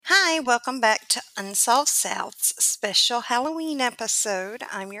Hi, welcome back to Unsolved South's special Halloween episode.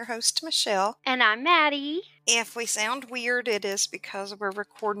 I'm your host, Michelle. And I'm Maddie. If we sound weird, it is because we're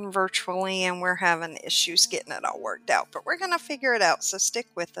recording virtually and we're having issues getting it all worked out. But we're going to figure it out, so stick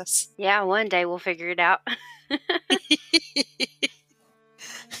with us. Yeah, one day we'll figure it out. It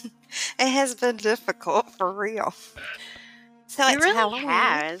has been difficult, for real. So It it's really Halloween.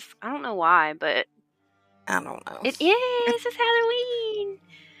 has. I don't know why, but I don't know. it is. It's Halloween.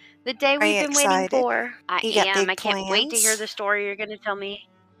 The day we've been waiting for. You got big I can't wait to hear plans? the story you're going to tell me.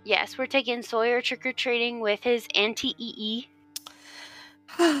 Yes, we're taking Sawyer trick-or-treating with his Auntie EE.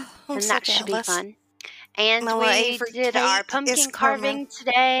 I'm And so that should be jealous. fun. And My we Avery did Kate our is pumpkin coming. carving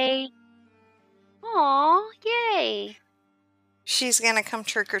today. Aw, yay. She's going to come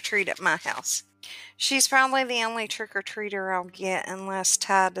trick-or-treat at my house. She's probably the only trick-or-treater I'll get unless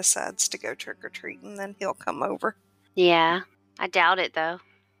Ty decides to go trick-or-treating, then he'll come over. Yeah, I doubt it, though.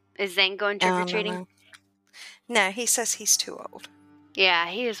 Is Zane going trick-or-treating? No, he says he's too old. Yeah,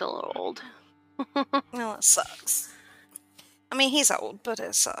 he is a little old. Well, it sucks. I mean, he's old, but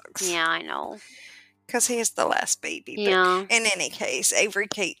it sucks. Yeah, I know. Because he is the last baby. Yeah. But in any case, Avery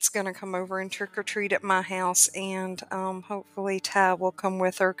Kate's going to come over and trick-or-treat at my house, and hopefully Ty will come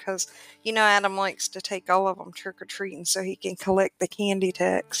with her, because, Adam likes to take all of them trick-or-treating so he can collect the candy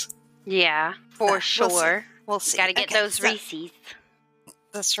tax. Yeah, for sure. We'll see. Gotta get those Reese's.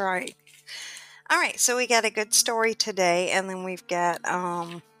 That's right. All right, so we got a good story today, and then we've got,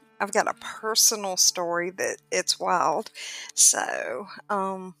 I've got a personal story that it's wild. So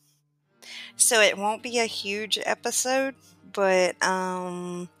it won't be a huge episode, but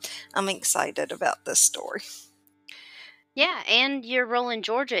I'm excited about this story. Yeah, and you're rolling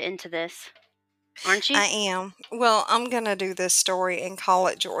Georgia into this, aren't you? I am. Well, I'm going to do this story and call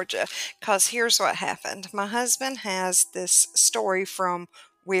it Georgia, because here's what happened. My husband has this story from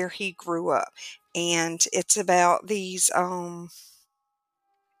where he grew up, and it's about these, I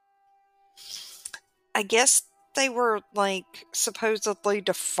guess they were, supposedly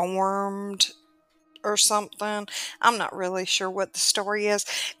deformed or something. I'm not really sure what the story is,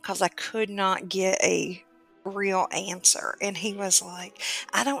 because I could not get a real answer. And he was like,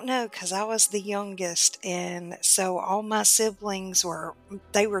 I don't know, because I was the youngest, and so all my siblings were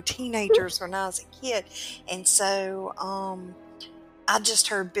teenagers when I was a kid, and so I just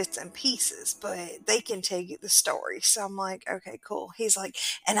heard bits and pieces, but they can tell you the story. So I'm like, okay, cool. He's like,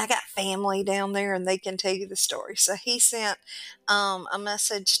 and I got family down there and they can tell you the story. So he sent a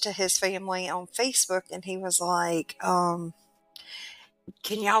message to his family on Facebook, and he was like,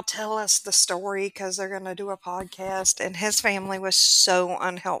 can y'all tell us the story, because they're going to do a podcast? And his family was so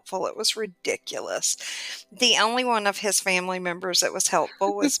unhelpful. It was ridiculous. The only one of his family members that was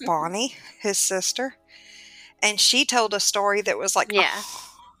helpful was Bonnie, his sister. And she told a story that was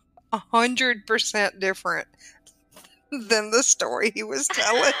 100% different than the story he was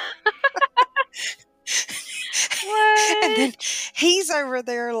telling. What? And then he's over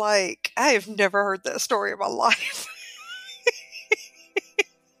there like, I have never heard that story in my life.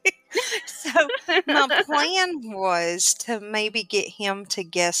 So my plan was to maybe get him to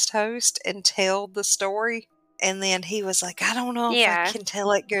guest host and tell the story. And then he was like, I don't know if I can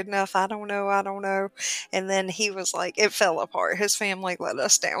tell it good enough. I don't know. And then he was like, it fell apart. His family let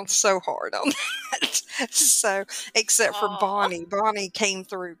us down so hard on that. So, except for Bonnie. Bonnie came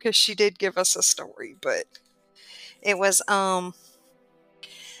through because she did give us a story. But it was, I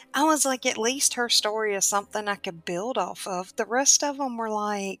was like, at least her story is something I could build off of. The rest of them were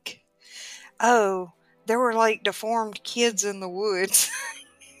like, oh, there were like deformed kids in the woods.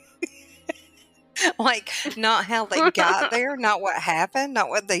 Like, not how they got there, not what happened, not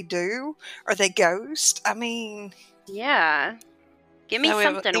what they do, or they ghost. I mean... Yeah. Give me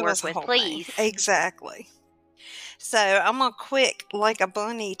something to work with, please. Thing. Exactly. So, I'm going to quick, like a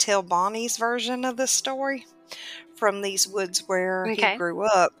bunny, tell Bonnie's version of the story from these woods where he grew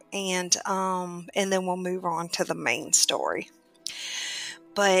up, and then we'll move on to the main story.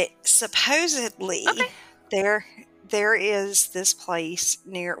 But supposedly, there is this place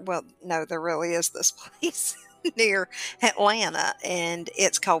near, well, no, there really is this place near Atlanta, and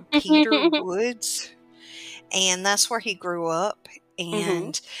it's called Peter Woods, and that's where he grew up,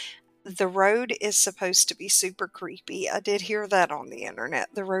 and the road is supposed to be super creepy. I did hear that on the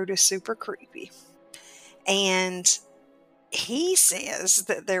internet. The road is super creepy. And he says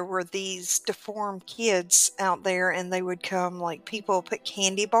that there were these deformed kids out there, and they would come, like, people put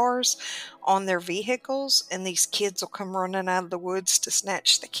candy bars on their vehicles, and these kids will come running out of the woods to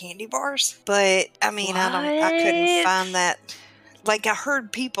snatch the candy bars. But I mean, I couldn't find that Like, I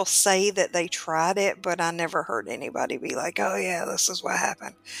heard people say that they tried it, but I never heard anybody be like, oh, yeah, this is what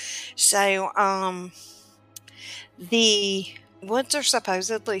happened. So, the woods are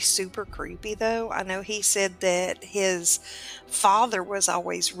supposedly super creepy, though. I know he said that his father was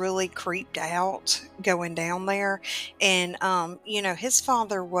always really creeped out going down there. And, his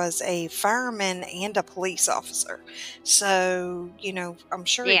father was a fireman and a police officer. So, I'm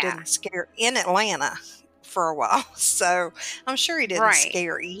sure he didn't scare in Atlanta for a while. So, I'm sure he didn't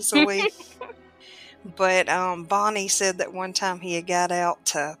scare easily. But Bonnie said that one time he had got out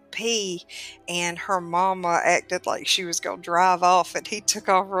to pee and her mama acted like she was going to drive off, and he took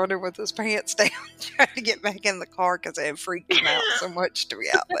off running with his pants down trying to get back in the car because it had freaked him out so much to be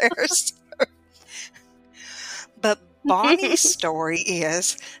out there. So. But Bonnie's story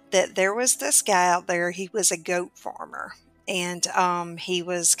is that there was this guy out there. He was a goat farmer. And he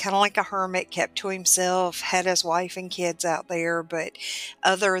was kind of like a hermit, kept to himself, had his wife and kids out there. But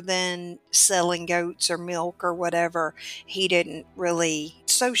other than selling goats or milk or whatever, he didn't really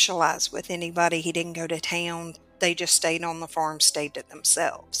socialize with anybody. He didn't go to town. They just stayed on the farm, stayed to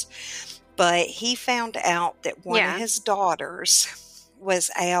themselves. But he found out that one of his daughters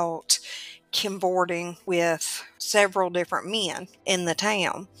was out kimboarding with several different men in the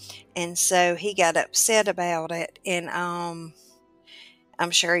town. And so he got upset about it, and I'm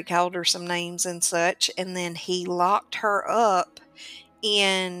sure he called her some names and such, and then he locked her up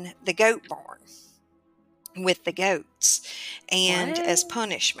in the goat barn with the goats, and as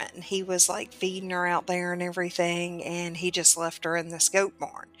punishment, he was like feeding her out there and everything, and he just left her in this goat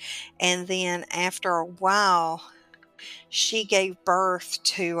barn. And then after a while, she gave birth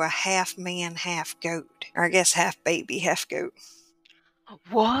to a half man, half goat, or I guess half baby, half goat.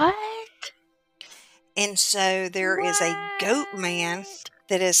 What? And so there is a goat man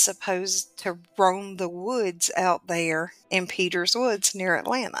that is supposed to roam the woods out there in Peters Woods near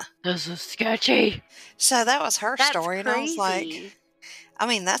Atlanta. This is sketchy. So that was her story. Crazy. And I was like, I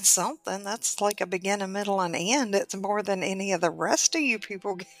mean, that's something. That's like a beginning, middle, and end. It's more than any of the rest of you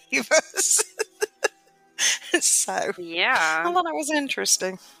people gave us. So, yeah. I thought that was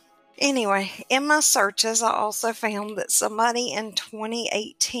interesting. Anyway, in my searches, I also found that somebody in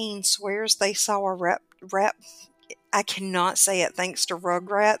 2018 swears they saw a rep. I cannot say it thanks to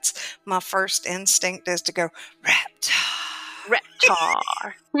Rugrats. My first instinct is to go, Reptar.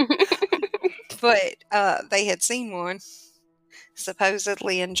 But they had seen one,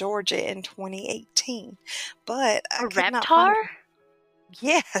 supposedly in Georgia in 2018. But I could not find it.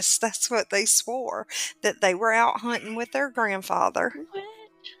 Yes, that's what they swore, that they were out hunting with their grandfather. What?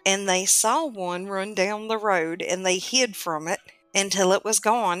 And they saw one run down the road, and they hid from it until it was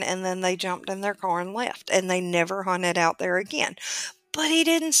gone, and then they jumped in their car and left, and they never hunted out there again. But he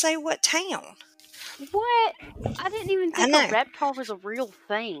didn't say what town. What? I didn't even think a reptar was a real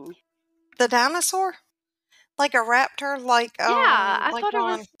thing. The dinosaur? Like a raptor? Like I thought it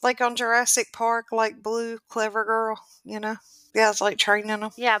was... Like on Jurassic Park, like Blue, Clever Girl, Yeah, it's like training them.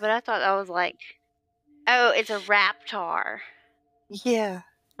 Yeah, but I thought that was like... Oh, it's a raptar. Yeah.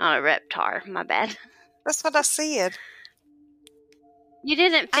 Not a reptar, my bad. That's what I said. You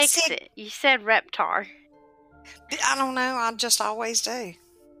didn't fix it. You said reptar. I don't know. I just always do.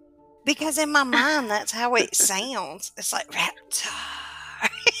 Because in my mind, that's how it sounds. It's like raptar.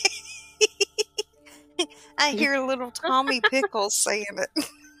 I hear little Tommy Pickles saying it.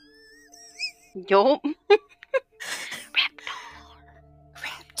 Yup.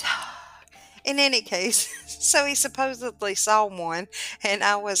 Raptar. In any case, so he supposedly saw one, and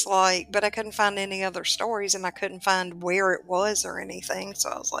I was like, but I couldn't find any other stories, and I couldn't find where it was or anything,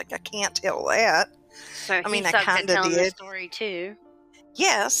 so I was like, I can't tell that. So I kind of did. The story too.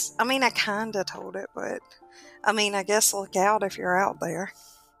 Yes, I mean, I kind of told it, but I mean, I guess look out if you're out there.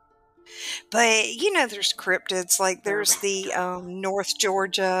 But, there's cryptids, like there's the North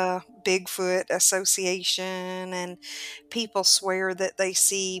Georgia Bigfoot Association, and people swear that they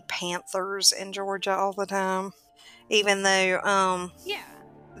see panthers in Georgia all the time, even though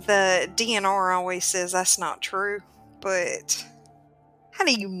the DNR always says that's not true. But how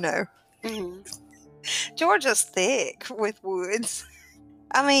do you know? Mm-hmm. Georgia's thick with woods.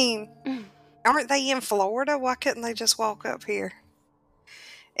 I mean, aren't they in Florida? Why couldn't they just walk up here?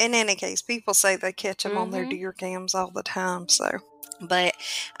 In any case, people say they catch them on their deer cams all the time. So, but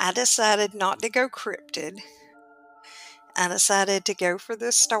I decided not to go cryptid. I decided to go for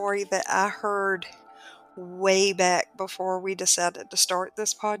this story that I heard way back before we decided to start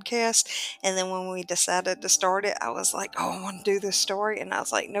this podcast. And then when we decided to start it, I was like, oh, I want to do this story. And I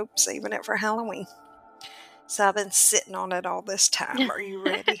was like, nope, saving it for Halloween. So I've been sitting on it all this time. Are you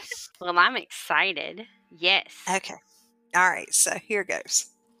ready? Well, I'm excited. Yes. Okay. All right, so here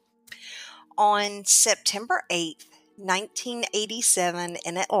goes. On September 8th, 1987,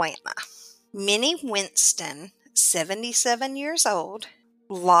 in Atlanta, Minnie Winston, 77 years old,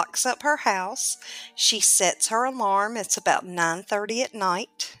 locks up her house. She sets her alarm. It's about 9:30 at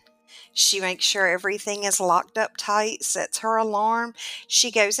night. She makes sure everything is locked up tight, sets her alarm. She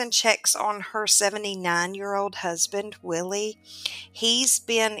goes and checks on her 79-year-old husband, Willie. He's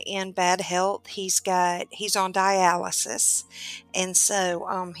been in bad health. He's on dialysis. And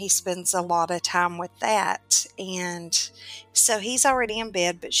so he spends a lot of time with that. And so he's already in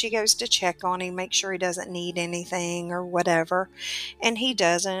bed, but she goes to check on him, make sure he doesn't need anything or whatever. And he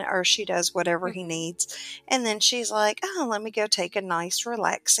doesn't, or she does whatever he needs. And then she's like, oh, let me go take a nice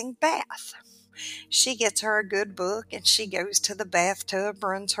relaxing bath. She gets her a good book and she goes to the bathtub,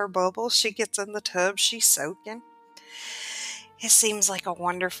 runs her bubbles. She gets in the tub, she's soaking. It seems like a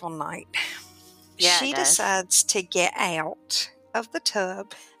wonderful night. Yeah, she decides to get out of the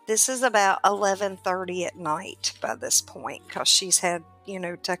tub. This is about 11:30 at night by this point, because she's had,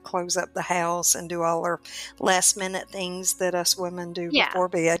 to close up the house and do all her last minute things that us women do before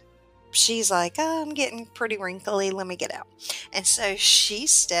bed. She's like, oh, I'm getting pretty wrinkly. Let me get out. And so she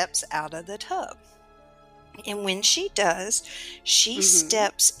steps out of the tub. And when she does, she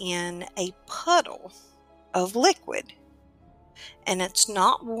steps in a puddle of liquid. And it's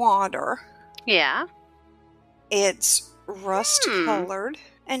not water. Yeah. It's rust colored.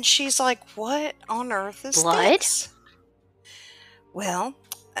 And she's like, what on earth is blood? This? Well,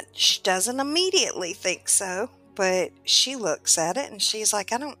 she doesn't immediately think so. But she looks at it and she's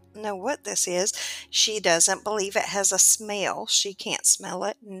like, I don't know what this is. She doesn't believe it has a smell. She can't smell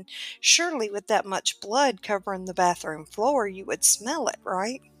it. And surely with that much blood covering the bathroom floor, you would smell it,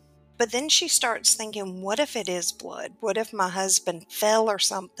 right? But then she starts thinking, what if it is blood? What if my husband fell or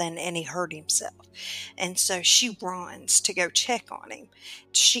something and he hurt himself? And so she runs to go check on him.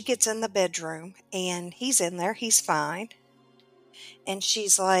 She gets in the bedroom and he's in there. He's fine. And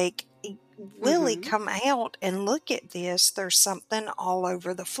she's like, Willie, come out and look at this. There's something all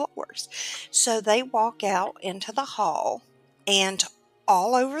over the floors. So they walk out into the hall, and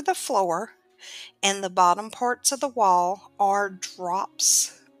all over the floor and the bottom parts of the wall are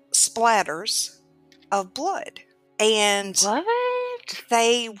drops, splatters of blood. And what?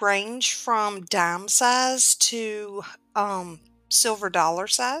 They range from dime size to silver dollar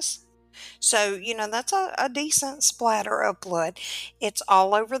size. So, that's a decent splatter of blood. It's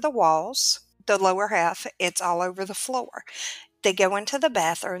all over the walls, the lower half. It's all over the floor. They go into the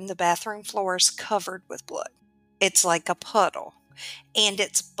bathroom. The bathroom floor is covered with blood. It's like a puddle. And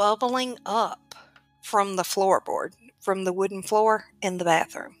it's bubbling up from the floorboard, from the wooden floor in the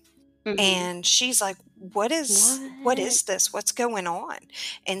bathroom. And she's like, what is this? What's going on?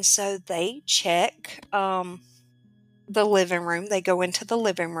 And so they check the living room. They go into the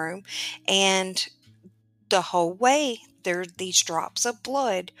living room, and the whole way there are these drops of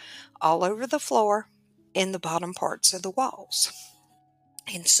blood all over the floor in the bottom parts of the walls.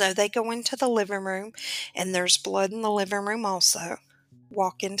 And so they go into the living room, and there's blood in the living room also.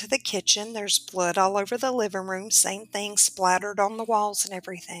 Walk into the kitchen, there's blood all over the living room, same thing, splattered on the walls and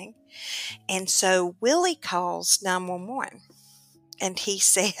everything. And so Willie calls 911, and he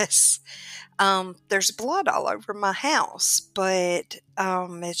says, there's blood all over my house, but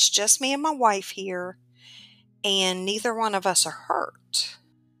it's just me and my wife here, and neither one of us are hurt,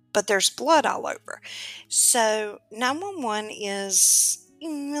 but there's blood all over. So 911 is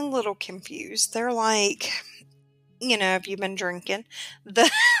a little confused. They're like, have you been drinking?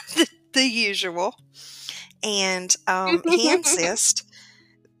 The usual. And he insists,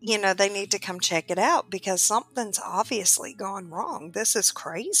 they need to come check it out because something's obviously gone wrong. This is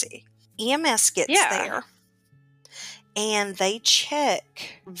crazy. EMS gets there, and they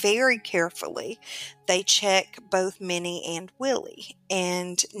check very carefully. They check both Minnie and Willie,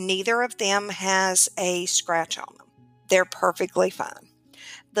 and neither of them has a scratch on them. They're perfectly fine.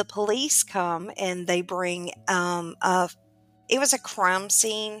 The police come, and they bring it was a crime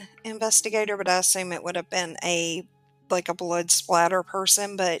scene investigator, but I assume it would have been a blood splatter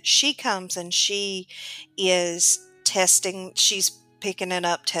person. But she comes, and she is testing. She's picking it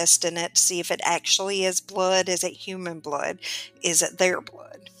up, testing it to see if it actually is blood. Is it human blood? Is it their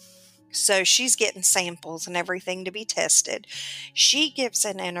blood? So she's getting samples and everything to be tested. She gives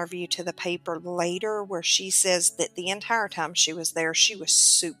an interview to the paper later where she says that the entire time she was there, she was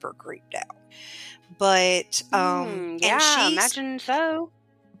super creeped out. But, imagine so.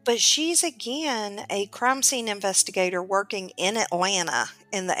 But she's, again, a crime scene investigator working in Atlanta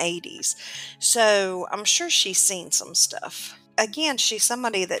in the 80s. So I'm sure she's seen some stuff. Again, she's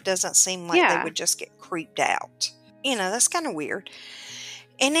somebody that doesn't seem like they would just get creeped out. That's kind of weird.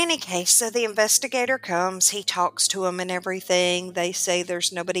 In any case, so the investigator comes, he talks to them and everything. They say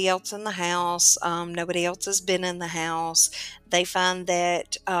there's nobody else in the house. Nobody else has been in the house. They find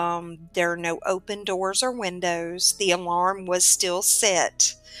that there are no open doors or windows. The alarm was still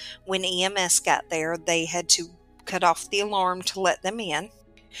set. When EMS got there, they had to cut off the alarm to let them in.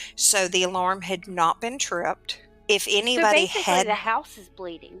 So the alarm had not been tripped. If anybody basically the house is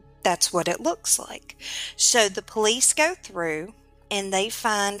bleeding. That's what it looks like. So the police go through and they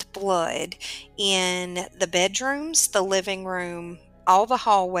find blood in the bedrooms, the living room, all the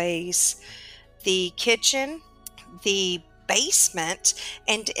hallways, the kitchen, the basement.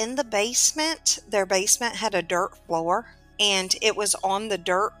 And in the basement, their basement had a dirt floor, and it was on the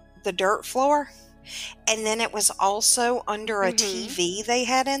dirt floor. And then it was also under a TV they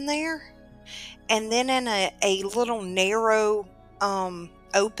had in there. And then in a little narrow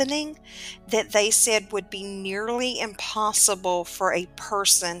opening that they said would be nearly impossible for a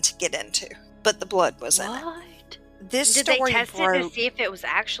person to get into. But the blood was in it. This Did story they test broke. it to see if it was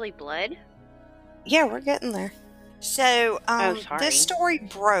actually blood? Yeah, we're getting there. So this story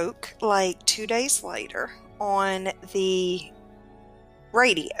broke like 2 days later on the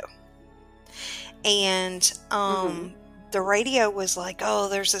radio. And the radio was like, oh,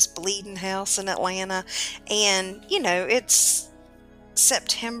 there's this bleeding house in Atlanta. And, it's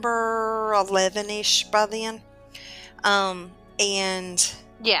September 11-ish by then. And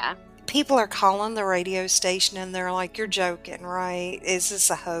yeah, people are calling the radio station and they're like, you're joking, right? Is this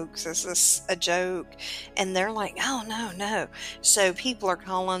a hoax? Is this a joke? And they're like, oh, no. So people are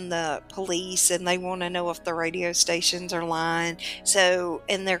calling the police and they want to know if the radio stations are lying.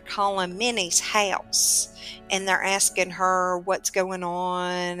 And they're calling Minnie's house and they're asking her what's going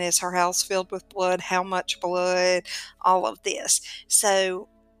on. Is her house filled with blood? How much blood? All of this. So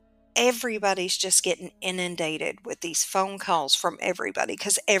everybody's just getting inundated with these phone calls from everybody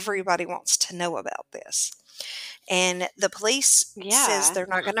because everybody wants to know about this. And the police says they're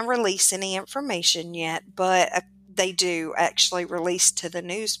not going to release any information yet, but they do actually release to the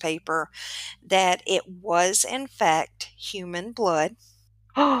newspaper that it was in fact human blood.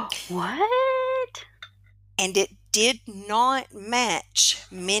 What? And it did not match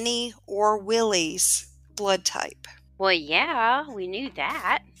Minnie or Willie's blood type. Well, yeah, we knew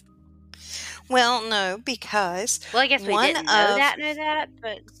that. Well, no, because... Well, I guess we didn't know that,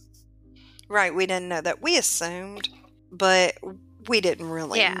 but... Right, we didn't know that. We assumed, but we didn't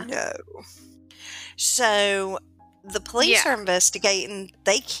really know. So, the police are investigating.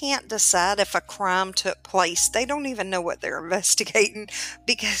 They can't decide if a crime took place. They don't even know what they're investigating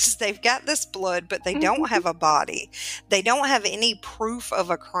because they've got this blood, but they don't have a body. They don't have any proof of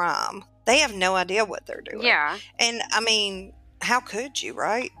a crime. They have no idea what they're doing. Yeah. And, I mean, how could you,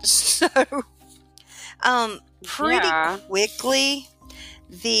 right? So... pretty quickly,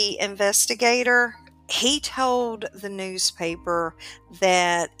 the investigator, he told the newspaper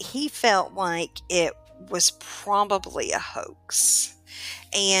that he felt like it was probably a hoax.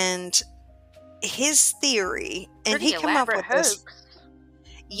 And his theory, and pretty he came up with hoax. this.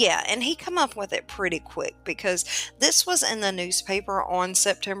 Yeah, and he come up with it pretty quick because this was in the newspaper on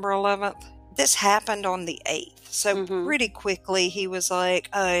September 11th. This happened on the 8th. So pretty quickly he was like,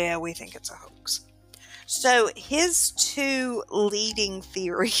 oh yeah, we think it's a hoax. So his two leading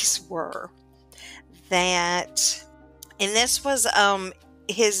theories were that, and this was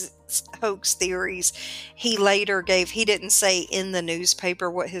his hoax theories, he later gave, he didn't say in the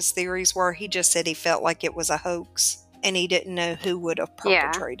newspaper what his theories were, he just said he felt like it was a hoax and he didn't know who would have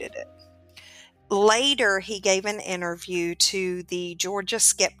perpetrated it. Later, he gave an interview to the Georgia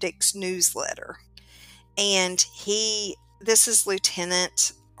Skeptics newsletter, and this is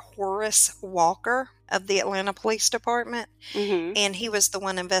Lieutenant Horace Walker of the Atlanta Police Department, and he was the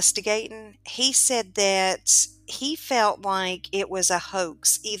one investigating. He said that he felt like it was a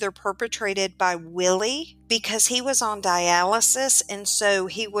hoax, either perpetrated by Willie, because he was on dialysis, and so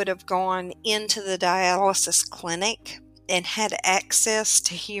he would have gone into the dialysis clinic and had access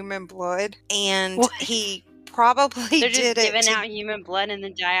to human blood, and he probably They're just did it giving out human blood in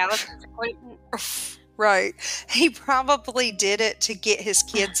the dialysis equipment. Right. He probably did it to get his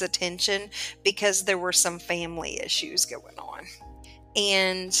kids' attention because there were some family issues going on.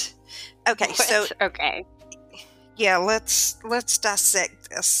 And okay, yeah, let's dissect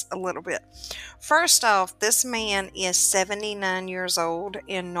this a little bit. First off, this man is 79 years old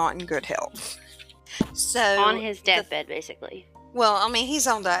and not in good health. So on his deathbed, basically. Well, I mean, he's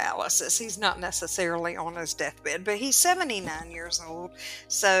on dialysis. He's not necessarily on his deathbed, but he's 79 years old.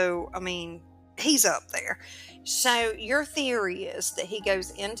 So, I mean, he's up there. So your theory is that he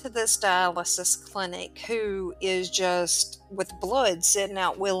goes into this dialysis clinic who is just with blood sitting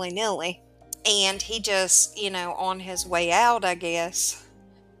out willy-nilly. And he just, on his way out, I guess,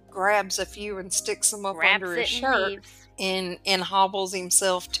 grabs a few and sticks them up under his shirt and hobbles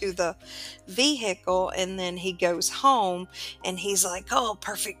himself to the vehicle. And then he goes home and he's like, oh,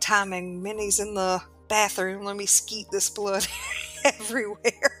 perfect timing. Minnie's in the bathroom. Let me skeet this blood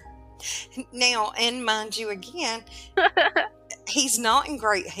everywhere. Now, and mind you again, he's not in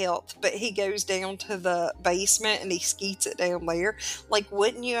great health, but he goes down to the basement and he skeets it down there. Like,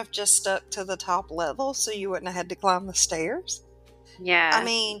 wouldn't you have just stuck to the top level so you wouldn't have had to climb the stairs? Yeah. I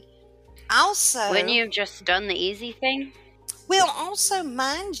mean, also... Wouldn't you have just done the easy thing? Well, also,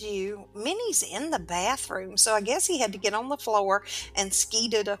 mind you, Minnie's in the bathroom, so I guess he had to get on the floor and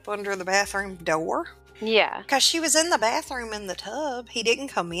skeet it up under the bathroom door. Yeah. Because she was in the bathroom in the tub. He didn't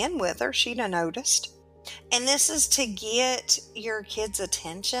come in with her. She'd have noticed. And this is to get your kids'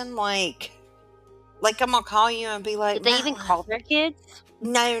 attention. Like I'm going to call you and be like... Did they even call their kids?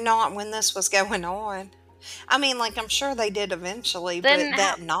 No, not when this was going on. I mean, I'm sure they did eventually. Then but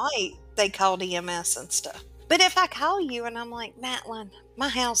that night, they called EMS and stuff. But if I call you and I'm like, Madeline, my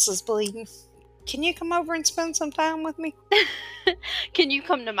house is bleeding. Can you come over and spend some time with me? Can you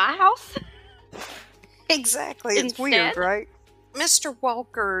come to my house? Exactly. It's weird, right? Mr.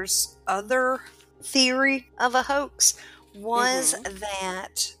 Walker's other theory of a hoax was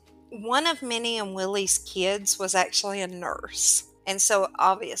that one of Minnie and Willie's kids was actually a nurse. And so,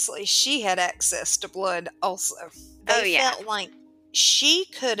 obviously, she had access to blood also. They felt like she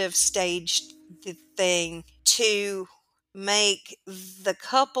could have staged the thing to make the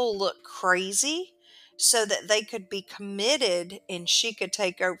couple look crazy so that they could be committed and she could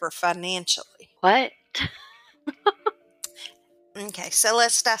take over financially. What? Okay, so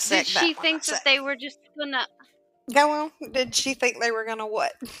let's dissect that. Did she think that they were just gonna... Go on. Did she think they were gonna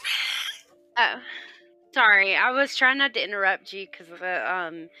what? Oh, sorry. I was trying not to interrupt you because of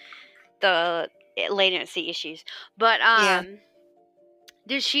the latency issues. But,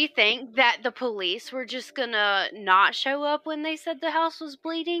 did she think that the police were just gonna not show up when they said the house was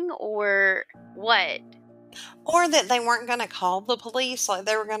bleeding, or what? Or that they weren't going to call the police. Like,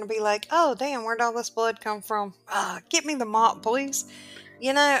 they were going to be like, oh, damn, where'd all this blood come from? Get me the mop, please.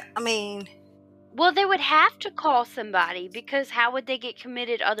 I mean... Well, they would have to call somebody, because how would they get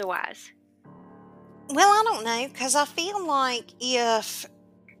committed otherwise? Well, I don't know, because I feel like if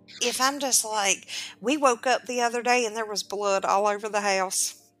I'm just like, we woke up the other day and there was blood all over the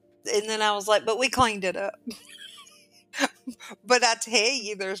house. And then I was like, but we cleaned it up. But I tell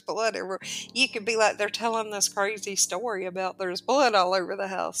you, there's blood everywhere. You could be like, they're telling this crazy story about there's blood all over the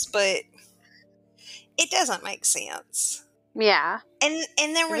house, but it doesn't make sense. Yeah. And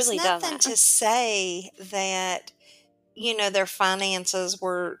there was really nothing to say that, their finances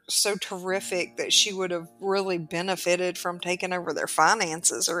were so terrific that she would have really benefited from taking over their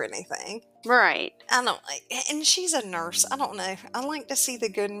finances or anything. Right. I don't like, and she's a nurse. I don't know. I like to see the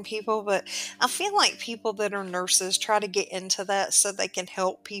good in people, but I feel like people that are nurses try to get into that so they can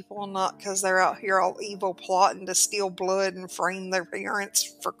help people, not because they're out here all evil plotting to steal blood and frame their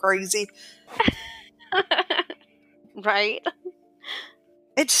parents for crazy. Right.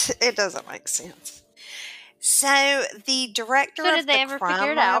 It doesn't make sense. So the director of the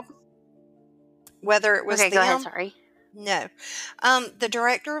crime lab, whether it was go ahead, sorry. No. The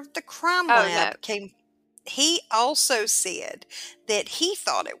director of the crime lab he also said that he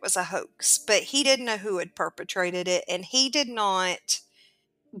thought it was a hoax, but he didn't know who had perpetrated it, and he did not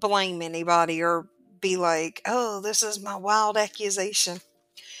blame anybody or be like, oh, this is my wild accusation.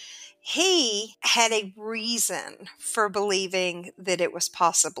 He had a reason for believing that it was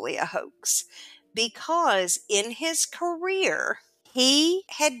possibly a hoax, because in his career, he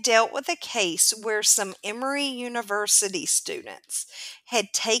had dealt with a case where some Emory University students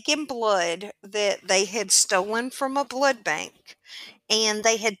had taken blood that they had stolen from a blood bank, and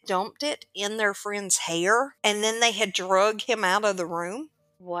they had dumped it in their friend's hair, and then they had drug him out of the room.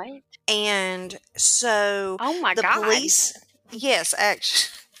 What? And so the police... Yes,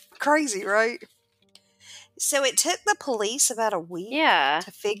 actually. Crazy, right? So it took the police about a week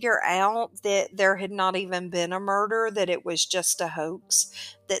to figure out that there had not even been a murder, that it was just a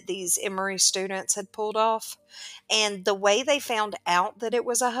hoax that these Emory students had pulled off. And the way they found out that it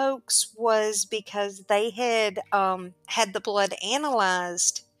was a hoax was because they had had the blood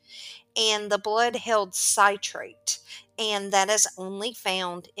analyzed, and the blood held citrate. And that is only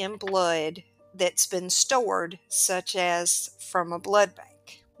found in blood that's been stored, such as from a blood bank.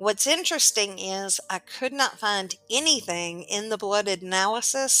 What's interesting is I could not find anything in the blood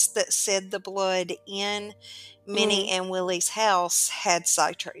analysis that said the blood in Minnie and Willie's house had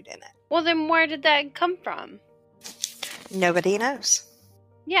citrate in it. Well, then where did that come from? Nobody knows.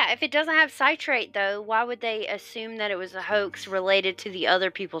 Yeah, if it doesn't have citrate, though, why would they assume that it was a hoax related to the other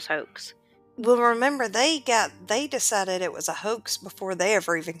people's hoax? Well, remember, they decided it was a hoax before they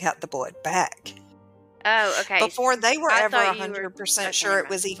ever even got the blood back. Oh, okay. Before they were ever 100% sure it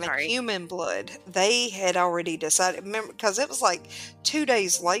was even human blood, they had already decided. Remember, because it was like 2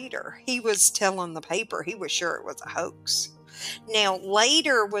 days later, he was telling the paper he was sure it was a hoax. Now,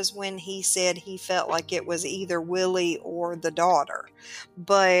 later was when he said he felt like it was either Willie or the daughter.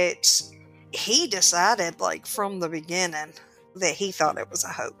 But he decided, like, from the beginning that he thought it was a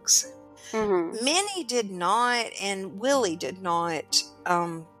hoax. Minnie did not, and Willie did not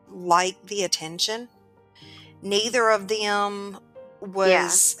like the attention. Neither of them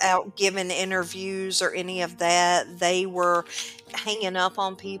was out giving interviews or any of that. They were hanging up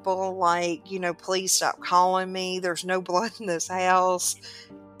on people like, please stop calling me. There's no blood in this house.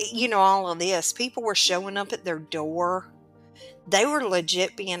 All of this. People were showing up at their door. They were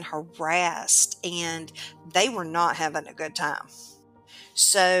legit being harassed, and they were not having a good time.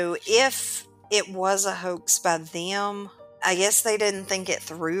 So if it was a hoax by them, I guess they didn't think it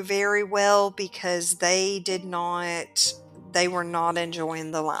through very well because they were not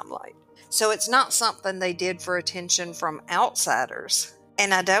enjoying the limelight. So it's not something they did for attention from outsiders.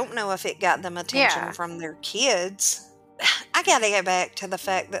 And I don't know if it got them attention from their kids. I got to go back to the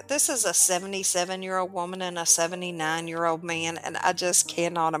fact that this is a 77-year-old woman and a 79-year-old man, and I just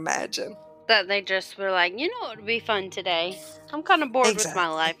cannot imagine. That they just were like, what would be fun today? I'm kind of bored with my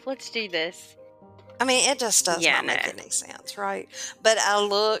life. Let's do this. I mean, it just does not make any sense, right? But I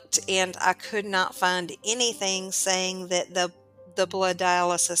looked and I could not find anything saying that the blood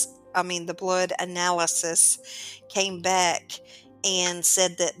analysis came back and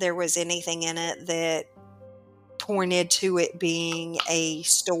said that there was anything in it that pointed to it being a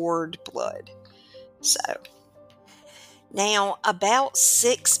stored blood. So, now, about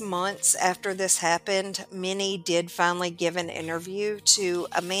 6 months after this happened, Minnie did finally give an interview to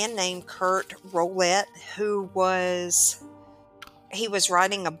a man named Kurt Roulette, he was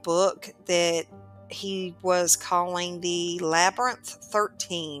writing a book that he was calling The Labyrinth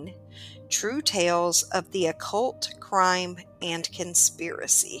 13, True Tales of the Occult, Crime, and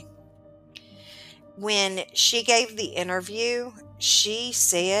Conspiracy. When she gave the interview, she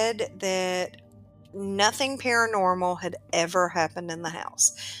said that nothing paranormal had ever happened in the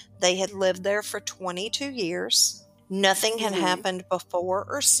house. They had lived there for 22 years. Nothing had happened before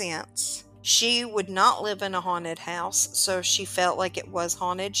or since. She would not live in a haunted house, so she felt like it was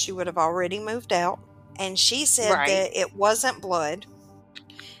haunted. She would have already moved out. And she said that it wasn't blood.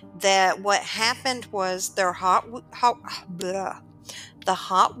 That what happened was the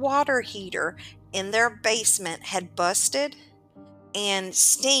hot water heater in their basement had busted, and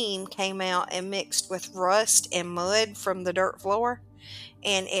steam came out and mixed with rust and mud from the dirt floor,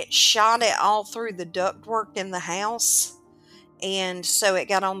 and it shot it all through the ductwork in the house, and so it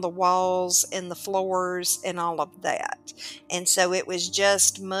got on the walls and the floors and all of that. And so it was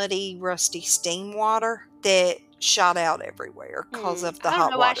just muddy, rusty steam water that shot out everywhere because of the hot water. I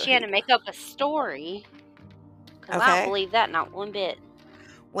don't know why she had to make up a story, because I don't believe that not one bit.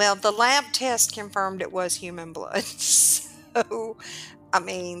 Well, the lab test confirmed it was human blood. So, I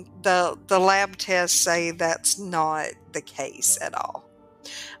mean, the lab tests say that's not the case at all.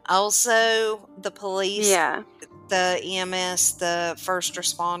 Also, the police, the EMS, the first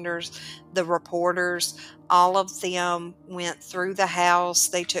responders, the reporters, all of them went through the house.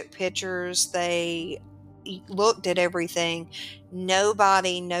 They took pictures. They looked at everything.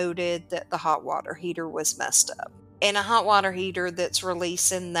 Nobody noted that the hot water heater was messed up. And a hot water heater that's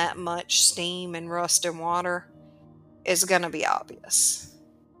releasing that much steam and rust and water is going to be obvious.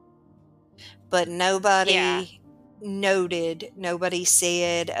 But nobody noted, nobody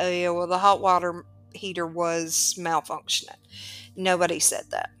said, oh yeah, well the hot water heater was malfunctioning. Nobody said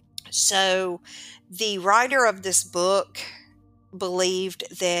that. So the writer of this book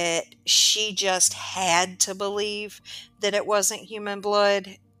believed that she just had to believe that it wasn't human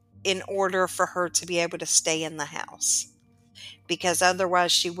blood in order for her to be able to stay in the house. Because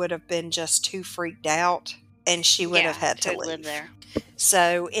otherwise she would have been just too freaked out. And she would have had to live there.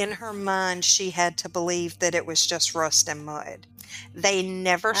 So in her mind, she had to believe that it was just rust and mud. They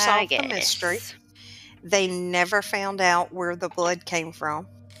never solved the mystery. They never found out where the blood came from.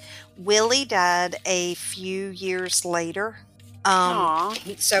 Willie died a few years later.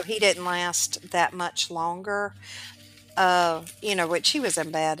 So he didn't last that much longer. which she was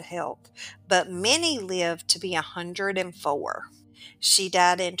in bad health. But Minnie lived to be 104. She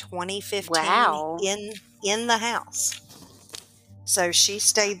died in 2015 Wow. in the house. So she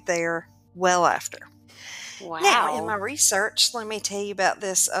stayed there well after. Wow. Now, in my research, let me tell you about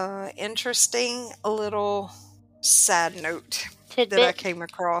this interesting little side note tidbit that I came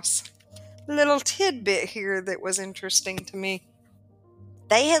across. Little tidbit here that was interesting to me.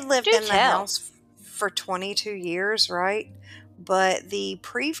 They had lived in the house for 22 years, right? But the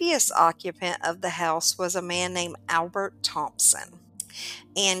previous occupant of the house was a man named Albert Thompson.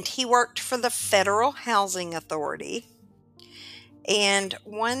 And he worked for the Federal Housing Authority. And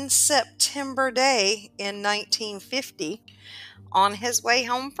one September day in 1950, on his way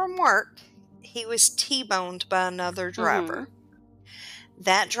home from work, he was T-boned by another driver.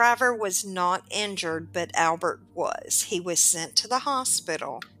 That driver was not injured, but Albert was. He was sent to the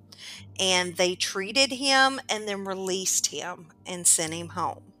hospital, and they treated him and then released him and sent him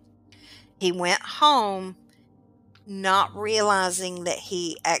home. He went home not realizing that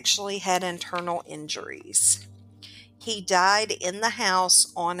he actually had internal injuries. He died in the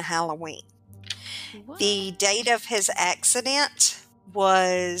house on Halloween. What? The date of his accident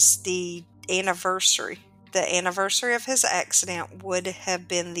was the anniversary. The anniversary of his accident would have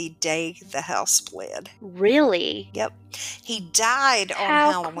been the day the house bled. Really? Yep. He died on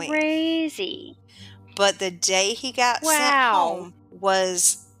Halloween. How crazy. But the day he got sent home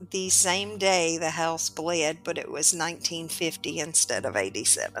was the same day the house bled, but it was 1950 instead of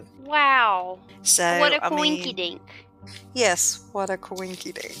 87. Wow. So, what a coinky-dink. Yes, what a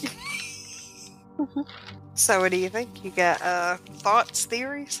coinky-dink. So what do you think? You got thoughts,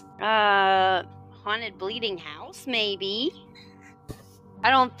 theories? Haunted bleeding house, maybe. I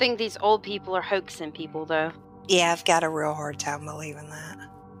don't think these old people are hoaxing people, though. Yeah, I've got a real hard time believing that.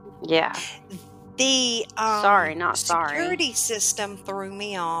 Yeah. The security system threw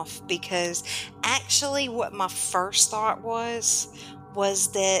me off because actually what my first thought was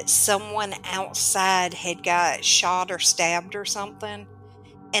that someone outside had got shot or stabbed or something,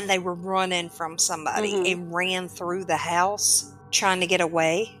 and they were running from somebody and ran through the house trying to get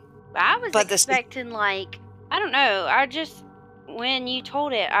away. I was expecting, I don't know, when you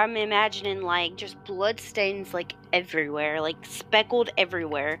told it, I'm imagining, just blood stains, everywhere, speckled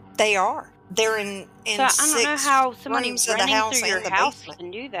everywhere. They are. They're in so I don't know how somebody running through your house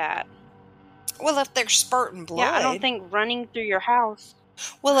can do that. Well, if they're spurting blood. Yeah, I don't think running through your house.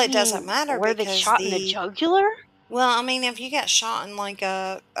 Well, it doesn't matter because they shot in the jugular? Well, I mean, if you got shot in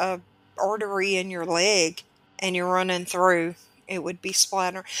a artery in your leg and you're running through, it would be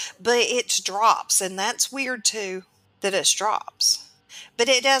splatter. But it's drops, and that's weird too, that it's drops. But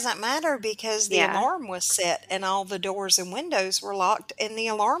it doesn't matter because the alarm was set and all the doors and windows were locked and the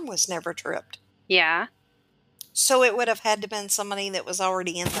alarm was never tripped. Yeah. So it would have had to been somebody that was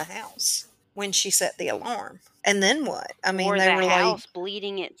already in the house when she set the alarm. And then what? I mean, or they the were house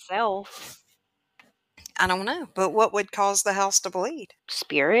bleeding itself. I don't know. But what would cause the house to bleed?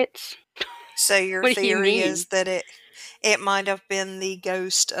 Spirits. So your theory is that it might have been the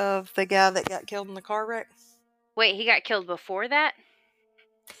ghost of the guy that got killed in the car wreck? Wait, he got killed before that?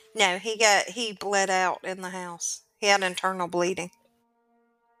 No, he bled out in the house. He had internal bleeding.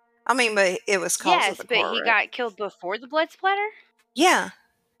 I mean, but it was caused of the car but he got killed before the blood splatter? Yeah,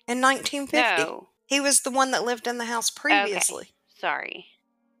 in 1950. No. He was the one that lived in the house previously. Okay. Sorry.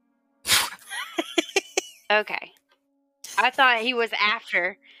 Okay. I thought he was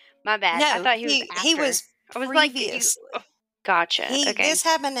after. My bad. No, I thought he was after. He was previous. Gotcha. Okay. This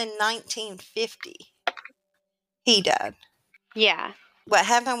happened in 1950. He died. Yeah. What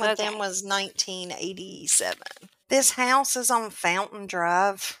happened with them was 1987. This house is on Fountain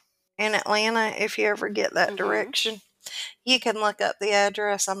Drive in Atlanta, if you ever get that direction. You can look up the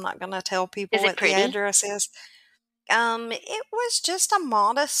address. I'm not going to tell people what the address is. It was just a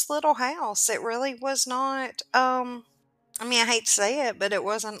modest little house. It really was not, I mean, I hate to say it, but it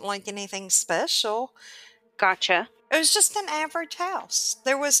wasn't like anything special. Gotcha. It was just an average house.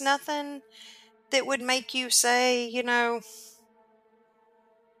 There was nothing that would make you say,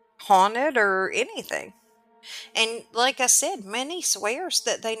 haunted or anything. And like I said, Minnie swears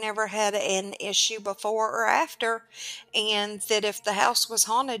that they never had an issue before or after, and that if the house was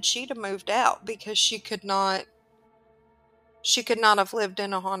haunted, she'd have moved out because she could not have lived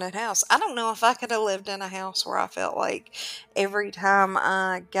in a haunted house. I don't know if I could have lived in a house where I felt like every time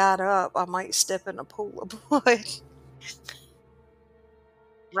I got up, I might step in a pool of blood.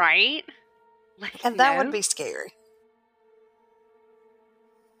 Right? And that would be scary.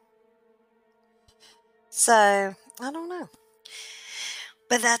 So, I don't know.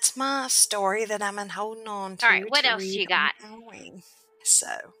 But that's my story that I've been holding on to. All right, what to else read you got? on Halloween. So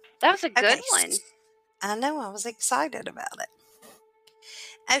that was a good okay, one. I know, I was excited about it.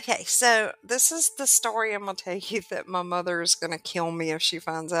 Okay, so this is the story I'm going to tell you that my mother is going to kill me if she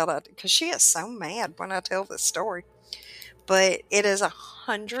finds out, because she is so mad when I tell this story. But it is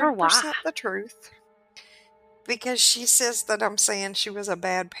 100% the truth. Because she says that I'm saying she was a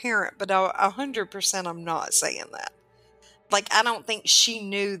bad parent, but 100% I'm not saying that. Like, I don't think she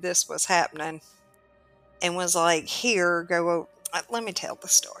knew this was happening and was like, here, go, let me tell the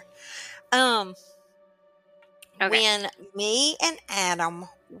story. When me and Adam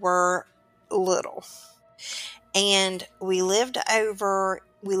were little, and we lived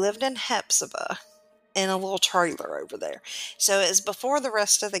in Hepzibah in a little trailer over there. So it was before the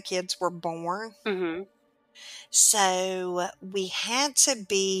rest of the kids were born. Mm-hmm. So we had to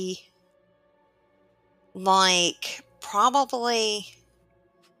be like probably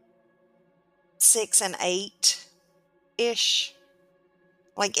 6 and 8-ish,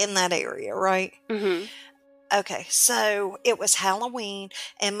 like in that area, right? Mm-hmm. Okay, so it was Halloween,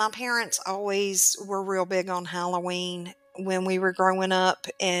 and my parents always were real big on Halloween when we were growing up,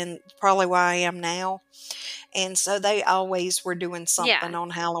 and probably why I am now. And so they always were doing something on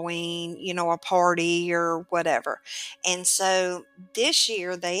Halloween, a party or whatever. And so this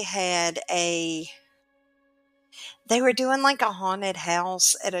year they were doing like a haunted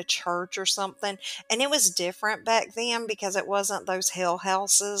house at a church or something. And it was different back then because it wasn't those hell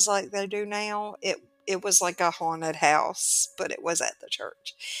houses like they do now. It was like a haunted house, but it was at the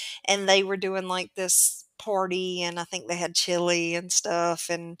church. And they were doing like this party, and I think they had chili and stuff,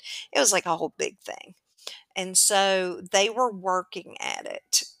 and it was like a whole big thing. And so they were working at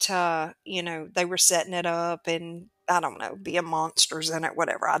it to, they were setting it up and, I don't know, being monsters in it,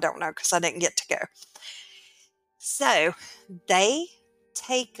 whatever. I don't know, because I didn't get to go. So they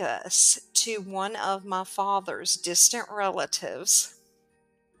take us to one of my father's distant relatives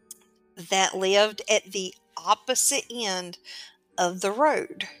that lived at the opposite end of the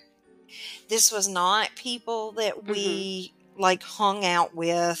road. This was not people that we like hung out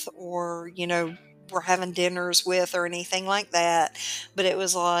with or, were having dinners with or anything like that. But it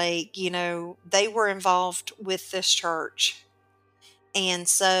was like, they were involved with this church. And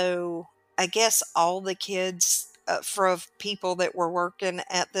so I guess all the kids for people that were working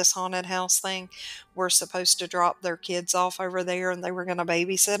at this haunted house thing were supposed to drop their kids off over there, and they were going to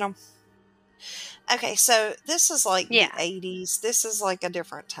babysit them. Okay, so this is like the 80s. This is like a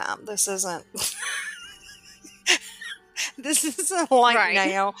different time. This isn't like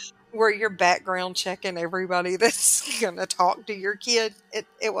now where you're background checking everybody that's going to talk to your kid.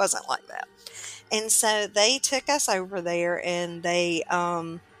 It wasn't like that. And so they took us over there, and they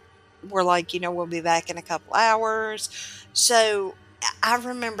were like, we'll be back in a couple hours. So I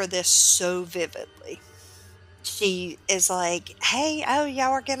remember this so vividly. She is like, hey,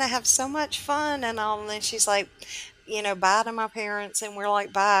 y'all are going to have so much fun and all. And then she's like, bye to my parents. And we're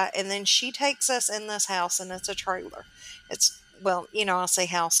like, bye. And then she takes us in this house, and it's a trailer. Well, I say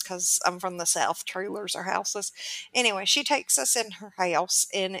house because I'm from the South. Trailers are houses. Anyway, she takes us in her house,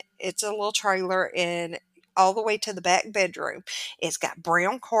 and it's a little trailer, and all the way to the back bedroom. It's got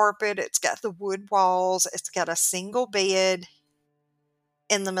brown carpet. It's got the wood walls. It's got a single bed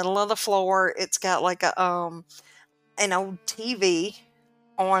in the middle of the floor. It's got like an old TV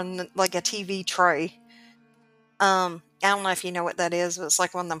on like a TV tray. I don't know if you know what that is, but it's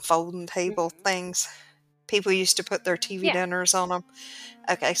like one of them folding table things. People used to put their TV dinners on them.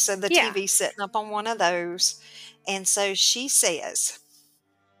 Okay, so the TV's sitting up on one of those. And so she says,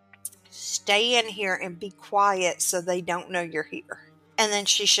 stay in here and be quiet so they don't know you're here. And then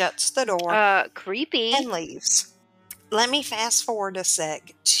she shuts the door. Creepy. And leaves. Let me fast forward a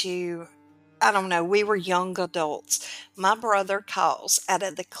sec to, I don't know, we were young adults. My brother calls out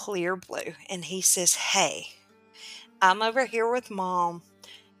of the clear blue, and he says, hey, I'm over here with Mom.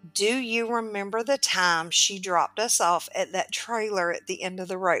 Do you remember the time she dropped us off at that trailer at the end of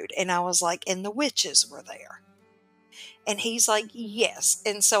the road? And I was like, and the witches were there. And he's like, yes.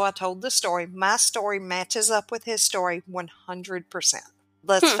 And so I told the story. My story matches up with his story 100%.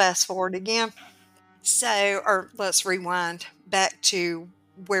 Let's fast forward again. Or let's rewind back to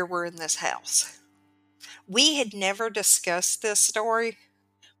where we're in this house. We had never discussed this story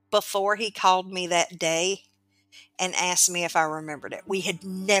before he called me that day and asked me if I remembered it. We had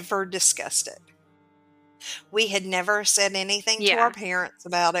never discussed it. We had never said anything to our parents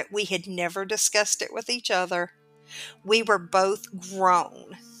about it. We had never discussed it with each other. We were both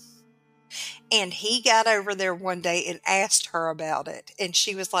grown. And he got over there one day and asked her about it. And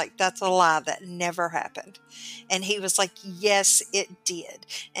she was like, that's a lie. That never happened. And he was like, yes, it did.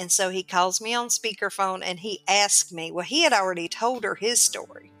 And so he calls me on speakerphone and he asked me, well, he had already told her his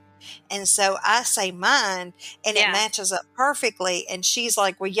story. And so I say mine and it matches up perfectly. And she's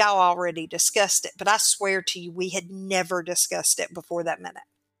like, well, y'all already discussed it. But I swear to you, we had never discussed it before that minute.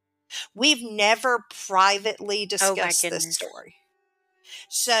 We've never privately discussed this story.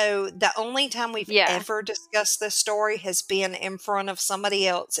 So the only time we've ever discussed this story has been in front of somebody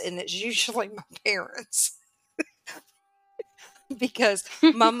else, and it's usually my parents. Because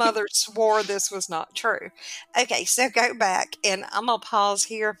my mother swore this was not true. Okay, so go back, and I'm going to pause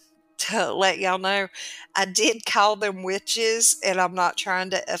here to let y'all know I did call them witches, and I'm not trying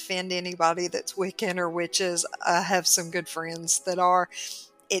to offend anybody that's Wiccan or witches. I have some good friends that are.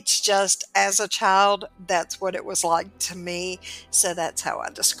 It's just, as a child, that's what it was like to me. So that's how I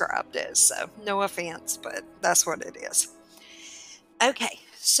described it. So no offense, but that's what it is. Okay,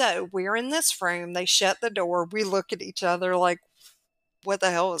 so we're in this room. They shut the door. We look at each other like, what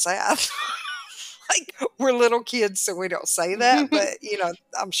the hell is that? Like, we're little kids, so we don't say that. But,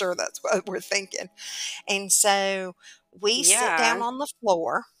 I'm sure that's what we're thinking. And so we sit down on the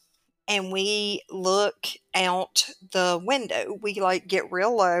floor. And we look out the window. We get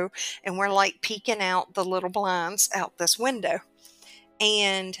real low and we're peeking out the little blinds out this window.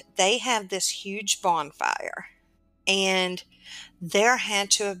 And they have this huge bonfire. And there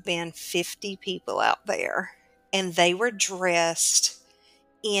had to have been 50 people out there. And they were dressed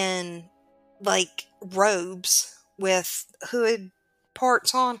in robes with hood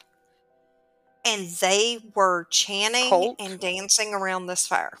parts on. And they were chanting and dancing around this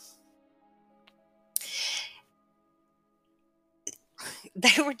fire.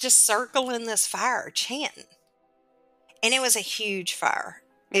 They were just circling this fire, chanting. And it was a huge fire.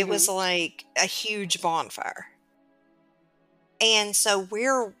 Mm-hmm. It was like a huge bonfire. And so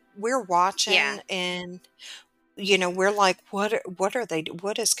we're watching and, we're like, what are they,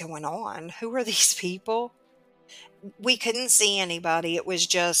 what is going on? Who are these people? We couldn't see anybody. It was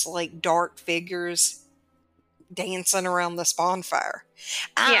just dark figures dancing around this bonfire.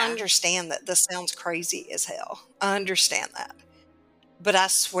 I understand that this sounds crazy as hell. I understand that. But I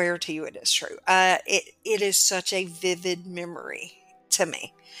swear to you, it is true. It is such a vivid memory to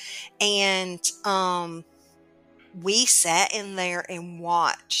me. And we sat in there and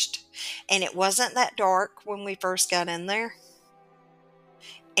watched. And it wasn't that dark when we first got in there.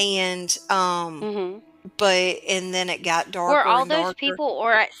 And, and then it got darker. Were all those people,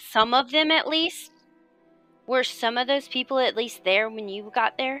 or some of them at least, were some of those people at least there when you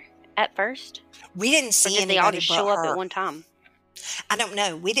got there at first? We didn't see anybody. They all just show up at one time? I don't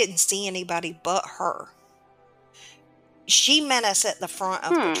know. We didn't see anybody but her. She met us at the front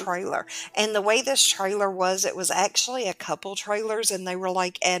of the trailer. And the way this trailer was, it was actually a couple trailers, and they were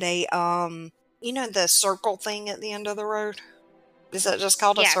at a, the circle thing at the end of the road? Is that just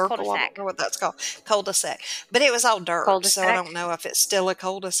called a circle? Cul-de-sac. I don't know what that's called. Cul-de-sac. But it was all dirt, so I don't know if it's still a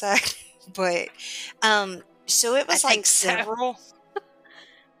cul-de-sac. But, so it was several...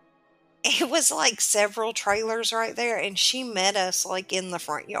 It was several trailers right there, and she met us in the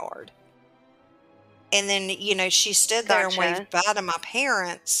front yard. And then, she stood there and waved bye to my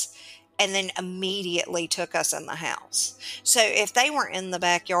parents, and then immediately took us in the house. So if they weren't in the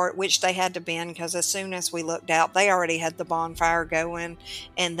backyard, which they had to been, because as soon as we looked out, they already had the bonfire going,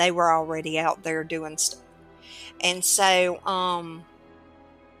 and they were already out there doing stuff. And so,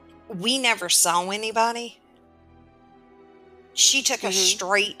 we never saw anybody. She took us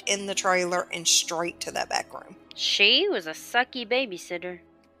straight in the trailer and straight to that back room. She was a sucky babysitter.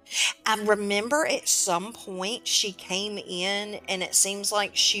 I remember at some point she came in and it seems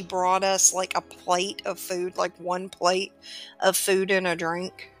like she brought us a plate of food, one plate of food and a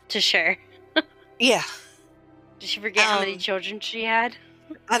drink. To share. Yeah. Did she forget how many children she had?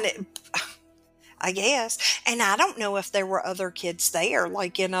 I guess. And I don't know if there were other kids there,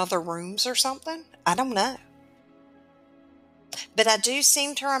 in other rooms or something. I don't know. But I do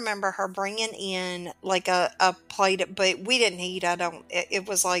seem to remember her bringing in a plate, but we didn't eat. It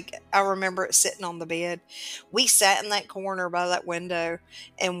was I remember it sitting on the bed. We sat in that corner by that window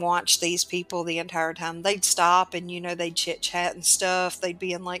and watched these people the entire time. They'd stop and, they'd chit chat and stuff. They'd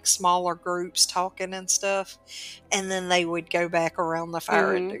be in smaller groups talking and stuff. And then they would go back around the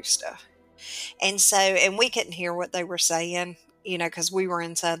fire and do stuff. And so, and we couldn't hear what they were saying. Because we were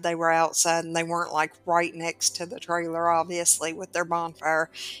inside, they were outside, and they weren't right next to the trailer, obviously, with their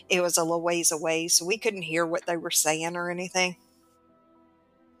bonfire. It was a little ways away, so we couldn't hear what they were saying or anything.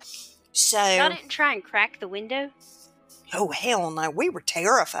 So, y'all didn't try and crack the window? Oh, hell no. We were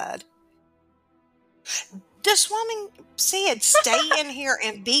terrified. This woman said, stay in here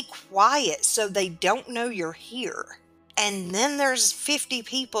and be quiet so they don't know you're here. And then there's 50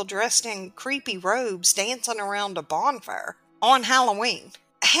 people dressed in creepy robes dancing around a bonfire on Halloween.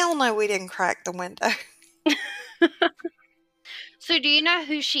 Hell no, we didn't crack the window. So do you know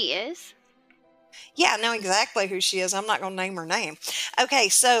who she is? Yeah, I know exactly who she is. I'm not going to name her name. Okay,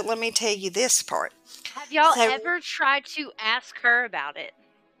 so let me tell you this part. Have y'all ever tried to ask her about it?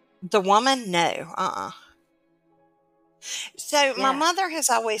 The woman? No. So my mother has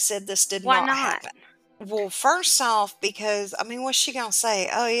always said this did not happen. Well, first off, because, I mean, what's she going to say?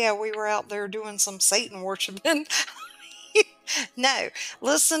 Oh, yeah, we were out there doing some Satan worshiping. No,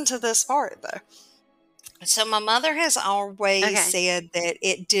 listen to this part, though. So my mother has always said that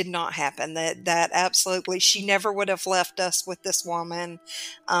it did not happen, that absolutely she never would have left us with this woman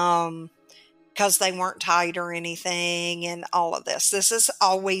because they weren't tight or anything and all of this. This has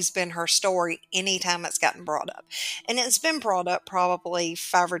always been her story anytime it's gotten brought up. And it's been brought up probably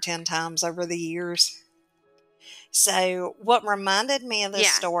 5 or 10 times over the years. So what reminded me of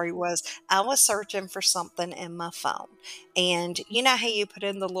this story was I was searching for something in my phone. And you know how you put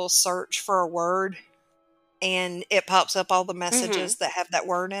in the little search for a word? And it pops up all the messages that have that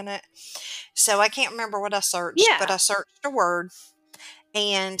word in it. So I can't remember what I searched, but I searched a word.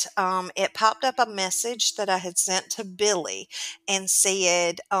 And it popped up a message that I had sent to Billy and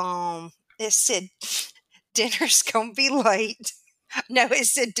said, it said, dinner's going to be late. No, it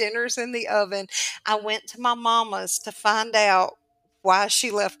said dinner's in the oven. I went to my mama's to find out why she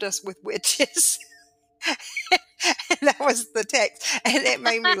left us with witches. And that was the text. And it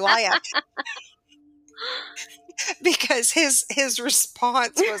made me laugh. Because his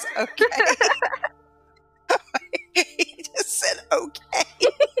response was okay. He just said okay.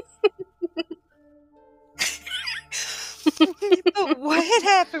 But what had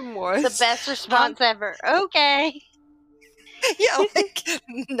happened was the best response ever. Okay. Yeah, like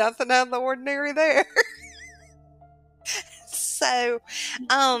nothing out of the ordinary there. So,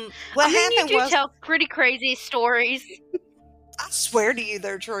 what happened you do was tell pretty crazy stories. I swear to you,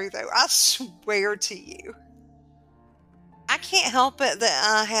 they're true, though. I swear to you. I can't help it that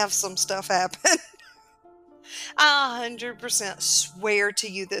I have some stuff happen. I 100% swear to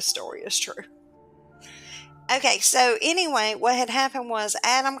you this story is true. Okay, so anyway, what had happened was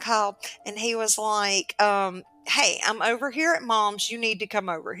Adam called and he was like, hey, I'm over here at Mom's. You need to come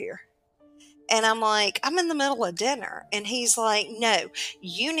over here. And I'm like, I'm in the middle of dinner. And he's like, no,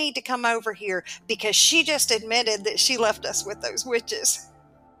 you need to come over here because she just admitted that she left us with those witches.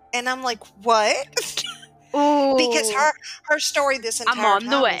 And I'm like, what? Because her story this entire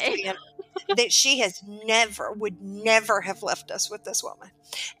time has been that she would never have left us with this woman.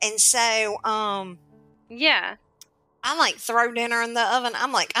 And so, yeah. I like throw dinner in the oven.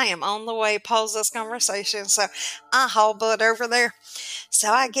 I'm like, I am on the way. Pause this conversation. So I haul butt over there.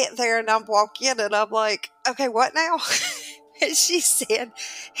 So I get there and I'm walking and I'm like, okay, what now? And he said,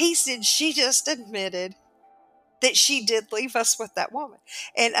 she just admitted that she did leave us with that woman.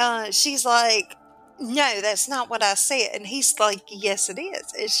 And she's like, no, that's not what I said. And he's like, yes, it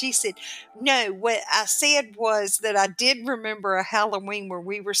is. And she said, no, what I said was that I did remember a Halloween where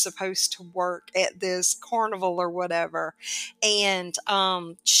we were supposed to work at this carnival or whatever. And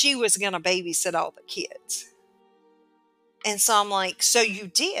she was going to babysit all the kids. And so I'm like, so you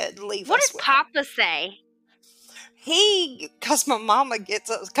did leave us. What did Papa say? Because my mama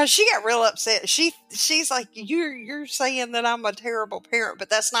gets up, because she got real upset. She's like, you're saying that I'm a terrible parent, but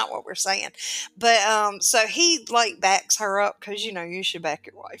that's not what we're saying. But so he like backs her up because you should back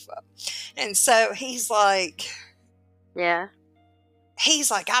your wife up. And so he's like, yeah. He's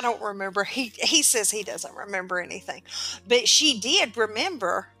like, I don't remember. He says he doesn't remember anything, but she did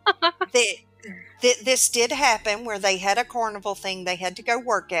remember that this did happen where they had a carnival thing they had to go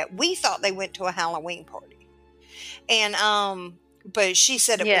work at. We thought they went to a Halloween party. And, but she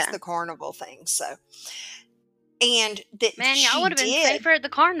said it was the carnival thing, so. And that man, y'all would have been safer at the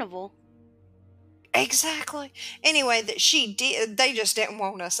carnival. Exactly. Anyway, that she did, they just didn't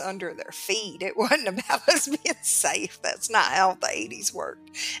want us under their feet. It wasn't about us being safe. That's not how the 80s worked.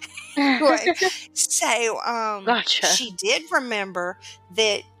 Anyway, so, gotcha. She did remember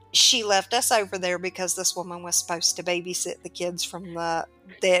that she left us over there because this woman was supposed to babysit the kids from that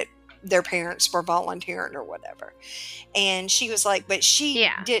their parents were volunteering or whatever. And she was like, but she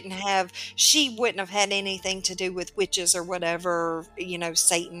she wouldn't have had anything to do with witches or whatever,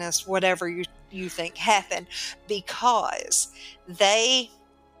 Satanists, whatever you think happened, because they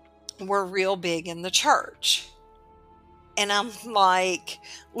were real big in the church. And I'm like,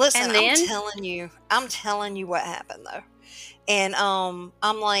 listen, I'm telling you what happened though. And I'm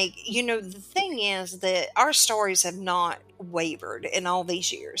like, the thing is that our stories have not wavered in all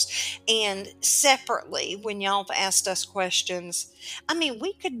these years. And separately, when y'all have asked us questions, I mean,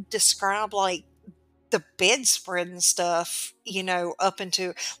 we could describe like the bedspread and stuff, up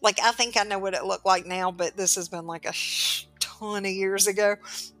into, like, I think I know what it looked like now, but this has been like a ton of years ago.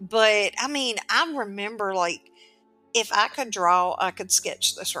 But I mean, I remember, like, if I could draw, I could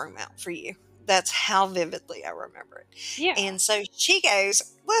sketch this room out for you. That's how vividly I remember it. Yeah. And so she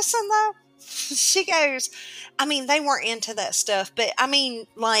goes, listen though, she goes, I mean, they weren't into that stuff, but I mean,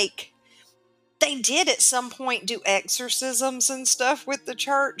 like, they did at some point do exorcisms and stuff with the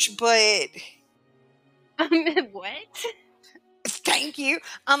church, but... What? Thank you.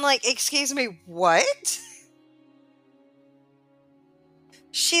 I'm like, excuse me, what?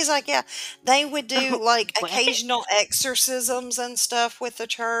 She's like, yeah, they would do like occasional exorcisms and stuff with the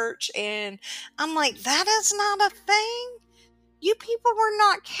church. And I'm like, that is not a thing. You people were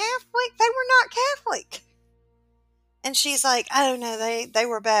not Catholic. They were not Catholic. And she's like, oh no, they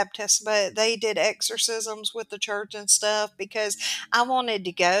were Baptists, but they did exorcisms with the church and stuff because I wanted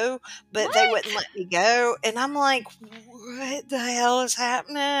to go, but they wouldn't let me go. And I'm like, what the hell is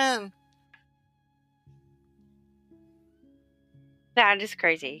happening? That is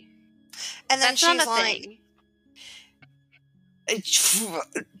crazy. And then she's like,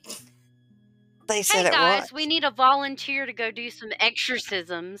 they said, hey guys, we need a volunteer to go do some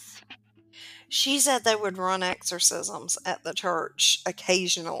exorcisms. She said they would run exorcisms at the church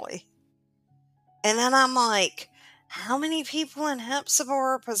occasionally. And then I'm like, how many people in Hepzibah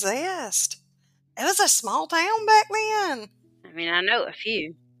are possessed? It was a small town back then. I mean, I know a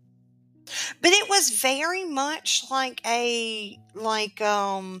few. But it was very much like when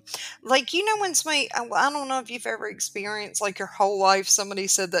somebody, I don't know if you've ever experienced, like, your whole life somebody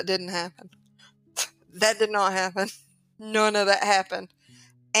said that didn't happen. That did not happen. None of that happened.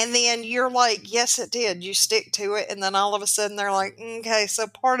 And then you're like, yes, it did. You stick to it. And then all of a sudden they're like, okay, so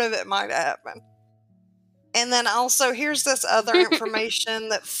part of it might happen. And then also here's this other information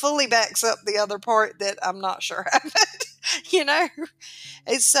that fully backs up the other part that I'm not sure happened,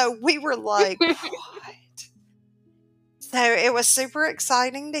 And so we were like, what? So it was super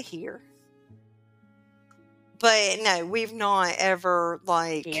exciting to hear. But no, we've not ever,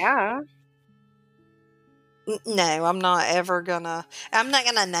 like... Yeah. No, I'm not gonna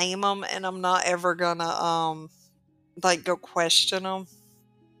name them, and I'm not ever gonna, go question them.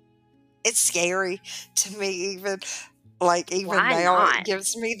 It's scary to me, even now. Not? It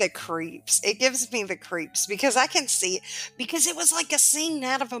gives me the creeps. Because I can see it, because it was like a scene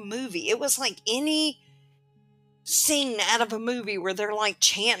out of a movie. It was like any scene out of a movie where they're like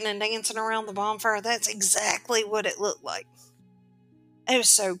chanting and dancing around the bonfire. That's exactly what it looked like. It was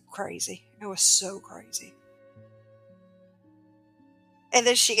so crazy. And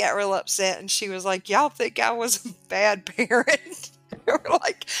then she got real upset, and she was like, y'all think I was a bad parent? We're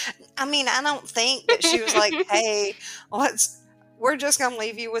like, I mean, I don't think, but she was like, hey, we're just going to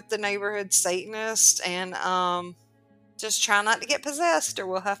leave you with the neighborhood Satanist, and just try not to get possessed, or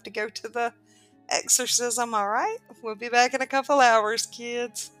we'll have to go to the exorcism, all right? We'll be back in a couple hours,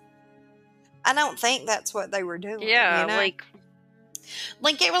 kids. I don't think that's what they were doing. Yeah, like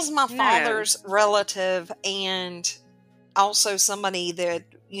it was my father's relative, and also somebody that,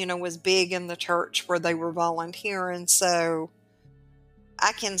 was big in the church where they were volunteering. So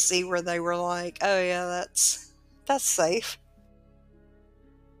I can see where they were like, oh yeah, that's safe.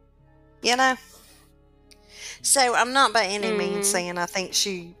 So I'm not by any means saying I think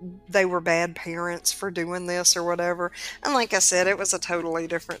they were bad parents for doing this or whatever. And like I said, it was a totally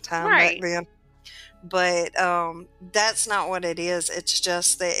different time back then. But that's not what it is. It's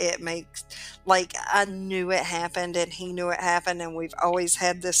just that it makes, like, I knew it happened and he knew it happened, and we've always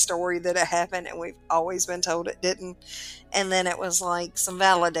had this story that it happened, and we've always been told it didn't. And then it was like some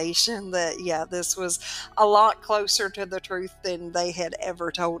validation that, yeah, this was a lot closer to the truth than they had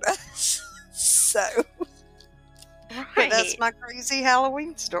ever told us. So, but that's my crazy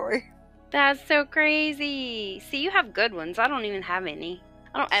Halloween story. That's so crazy. See, you have good ones. I don't even have any.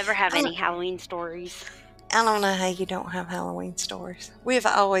 I don't ever have any Halloween stories. I don't know how you don't have Halloween stories. We've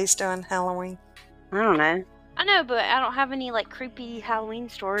always done Halloween. I don't know. I know, but I don't have any, like, creepy Halloween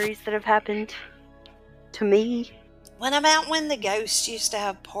stories that have happened to me. What about when the ghosts used to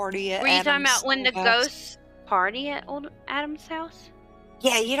have party at Were you Adam's talking about when the house? ghosts party at old Adam's house?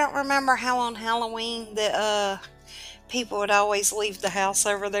 Yeah, you don't remember how on Halloween the people would always leave the house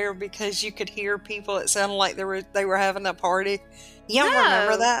over there because you could hear people. It sounded like they were having a party. You don't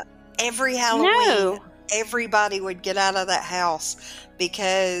remember that? Every Halloween, everybody would get out of that house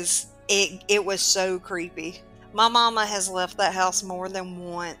because it was so creepy. My mama has left that house more than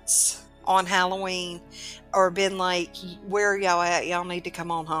once on Halloween or been like, where are y'all at? Y'all need to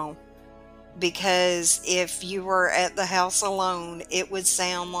come on home. Because if you were at the house alone, it would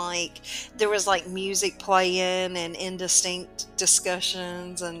sound like there was like music playing and indistinct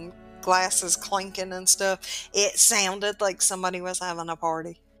discussions and glasses clinking and stuff. It sounded like somebody was having a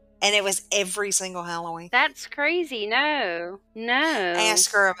party. And it was every single Halloween. That's crazy. No.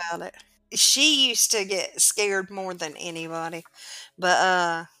 Ask her about it. She used to get scared more than anybody.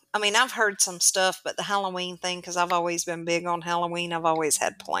 But, I mean, I've heard some stuff, but the Halloween thing, because I've always been big on Halloween, I've always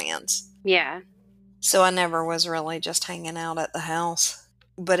had plans. Yeah. So I never was really just hanging out at the house.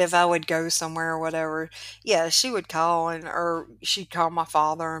 But if I would go somewhere or whatever, yeah, she would call or she'd call my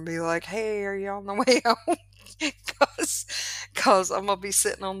father and be like, hey, are you on the way home? Because I'm going to be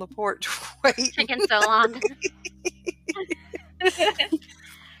sitting on the porch waiting. Taking so long.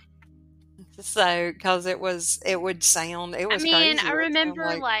 So, because it would sound, it was crazy. I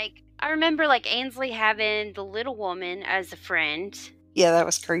remember like Ainsley having the little woman as a friend. Yeah, that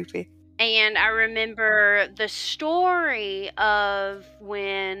was creepy. And I remember the story of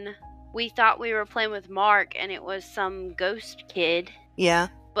when we thought we were playing with Mark and it was some ghost kid. Yeah.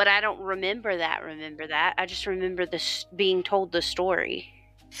 But I don't remember that. I just remember being told the story.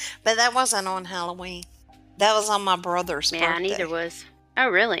 But that wasn't on Halloween. That was on my brother's birthday. Yeah, neither was. Oh,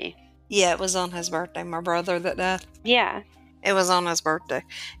 really? Yeah, it was on his birthday. My brother that died. Yeah. It was on his birthday.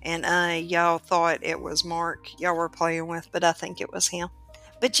 And y'all thought it was Mark y'all were playing with, but I think it was him.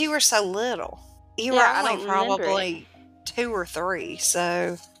 But you were so little. You were only probably 2 or 3,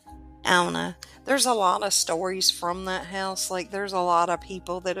 so I don't know. There's a lot of stories from that house. Like, there's a lot of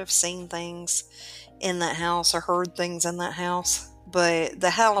people that have seen things in that house or heard things in that house. But the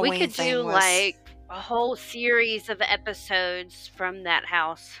Halloween thing we could do like a whole series of episodes from that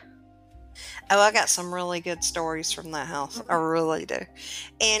house. Oh, I got some really good stories from that house. I really do.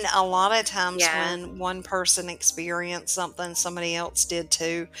 And a lot of times when one person experienced something, somebody else did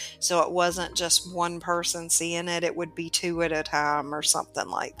too. So it wasn't just one person seeing it. It would be 2 at a time or something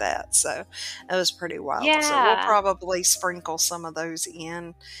like that. So it was pretty wild. Yeah. So we'll probably sprinkle some of those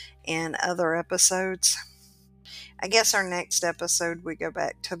in other episodes. I guess our next episode, we go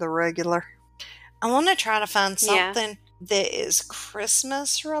back to the regular. I want to try to find something that is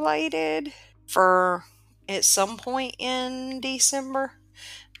Christmas related for at some point in December,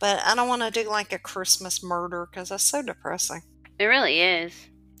 but I don't want to do like a Christmas murder because that's so depressing. It really is.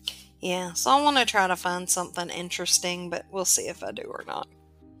 Yeah, so I want to try to find something interesting, but we'll see if I do or not.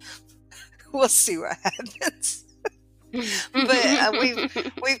 We'll see what happens. But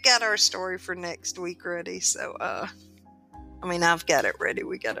we've got our story for next week ready, so I mean, I've got it ready.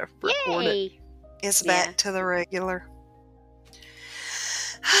 We got to record it. It's back to the regular.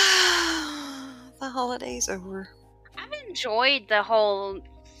 The holiday's over. I've enjoyed the whole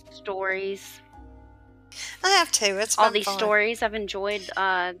stories. I have too. It's been all these stories. I've enjoyed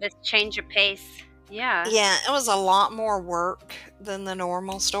this change of pace. Yeah. Yeah, it was a lot more work than the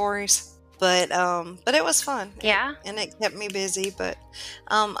normal stories, but it was fun. Yeah. And it kept me busy, but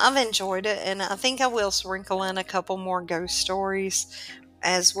I've enjoyed it, and I think I will sprinkle in a couple more ghost stories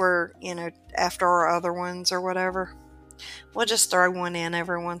as we're, after our other ones or whatever. We'll just throw one in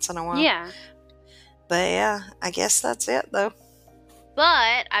every once in a while. Yeah. But yeah, I guess that's it though.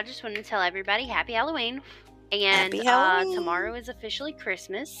 But I just want to tell everybody Happy Halloween. And Happy Halloween. Tomorrow is officially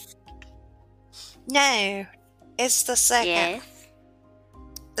Christmas. No, it's the 2nd. Yes.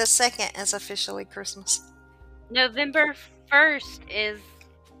 The 2nd is officially Christmas. November 1st is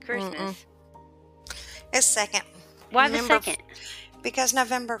Christmas. It's 2nd. Why the 2nd? Because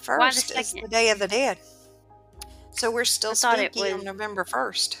November 1st is the Day of the Dead. So we're still spooky on November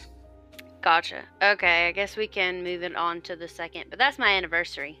 1st. Gotcha. Okay, I guess we can move it on to the 2nd. But that's my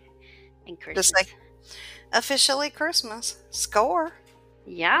anniversary and Christmas. The 2nd. Officially Christmas. Score.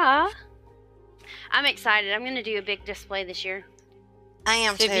 Yeah. I'm excited. I'm going to do a big display this year. I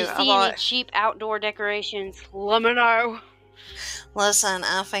am too. If you see any cheap outdoor decorations, let me know. Listen,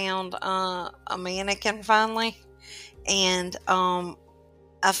 I found a mannequin finally. And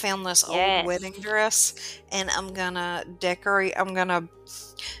I found this old wedding dress, and I'm gonna decorate. I'm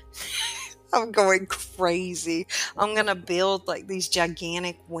going crazy. I'm gonna build like these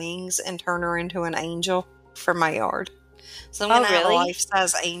gigantic wings and turn her into an angel for my yard. So I'm gonna have a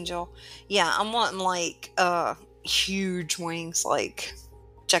life-size angel. Yeah, I'm wanting like huge wings, like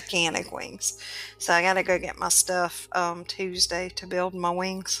gigantic wings. So I gotta go get my stuff Tuesday to build my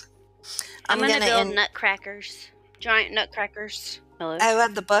wings. I'm gonna build nutcrackers. Giant nutcrackers. Hello. Oh, out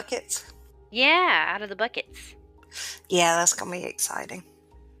of the buckets? Yeah, out of the buckets. Yeah, that's going to be exciting.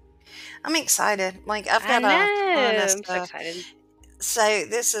 I'm excited. Like, I've got a ton of stuff. I'm so excited. So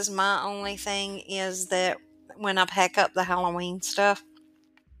this is my only thing is that when I pack up the Halloween stuff,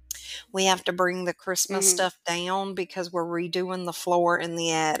 we have to bring the Christmas stuff down because we're redoing the floor in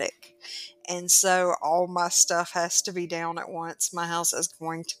the attic. And so all my stuff has to be down at once. My house is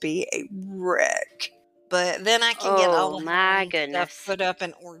going to be a wreck. But then I can get all the Halloween stuff put up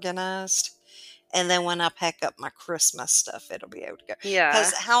and organized. And then when I pack up my Christmas stuff, it'll be able to go. Yeah.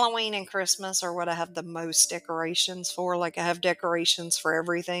 Because Halloween and Christmas are what I have the most decorations for. Like, I have decorations for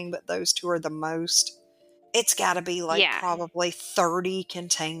everything, but those two are the most. It's got to be like probably 30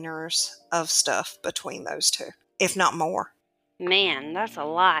 containers of stuff between those two, if not more. Man, that's a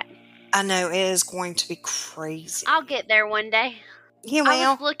lot. I know, it is going to be crazy. I'll get there one day. You will. I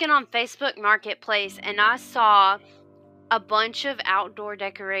was looking on Facebook Marketplace and I saw a bunch of outdoor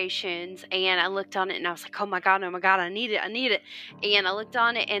decorations, and I looked on it and I was like, oh my god, I need it. And I looked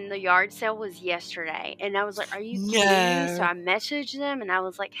on it and the yard sale was yesterday, and I was like, are you kidding me? So I messaged them and I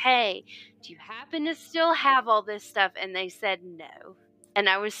was like, hey, do you happen to still have all this stuff? And they said no. And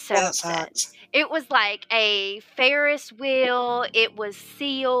I was so upset. It was like a Ferris wheel. It was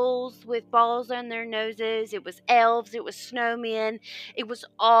seals with balls on their noses. It was elves. It was snowmen. It was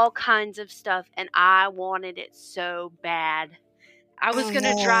all kinds of stuff. And I wanted it so bad. I was going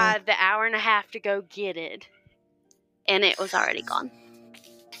to drive the hour and a half to go get it. And it was already gone.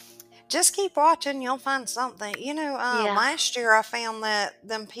 Just keep watching. You'll find something. You know, last year I found that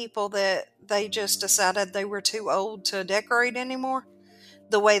them people that they just decided they were too old to decorate anymore,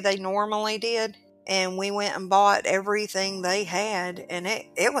 the way they normally did, and we went and bought everything they had, and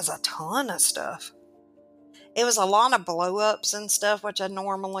it was a ton of stuff. It was a lot of blow-ups and stuff, which I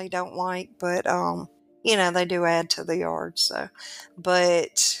normally don't like, but you know, they do add to the yard, so.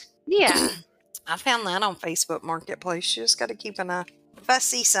 But yeah, I found that on Facebook Marketplace. You just got to keep an eye. If I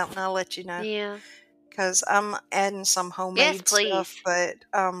see something, I'll let you know. Yeah, because I'm adding some homemade stuff, but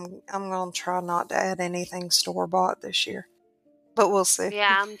I'm gonna try not to add anything store-bought this year. But we'll see.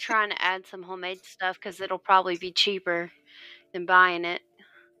 Yeah, I'm trying to add some homemade stuff because it'll probably be cheaper than buying it.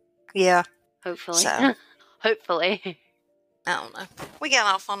 Yeah. Hopefully. So. Hopefully. I don't know. We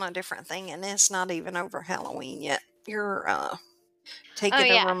got off on a different thing, and it's not even over Halloween yet. You're taking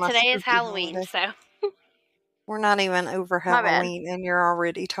over my today is Halloween, holiday. So. We're not even over Halloween, and you're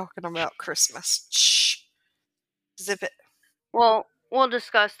already talking about Christmas. Shh. Zip it. Well, we'll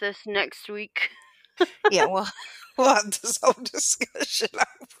discuss this next week. Yeah, well. We'll have this whole discussion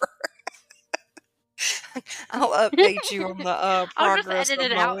over. I'll update you on the progress. I'll just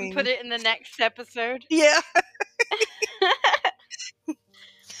edit it out and put it in the next episode. Yeah.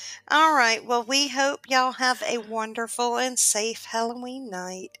 All right. Well, we hope y'all have a wonderful and safe Halloween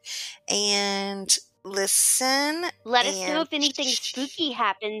night. And listen. Let us know if anything spooky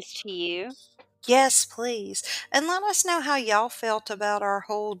happens to you. Yes, please. And let us know how y'all felt about our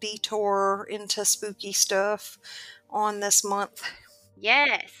whole detour into spooky stuff on this month.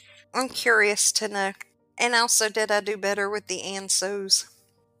 Yes. I'm curious to know. And also, did I do better with the and-sos?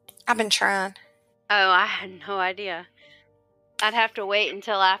 I've been trying. Oh, I had no idea. I'd have to wait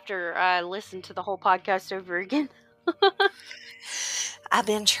until after I listened to the whole podcast over again. I've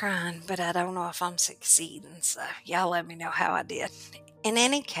been trying, but I don't know if I'm succeeding. So y'all let me know how I did. In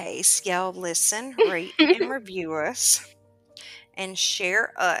any case, y'all listen, rate, and review us. And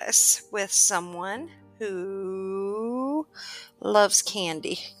share us with someone who loves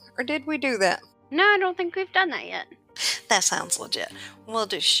candy. Or did we do that? No, I don't think we've done that yet. That sounds legit. We'll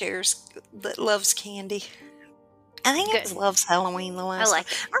do shares that loves candy. I think it loves Halloween the last time.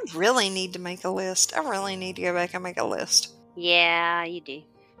 I really need to make a list. I really need to go back and make a list. Yeah, you do.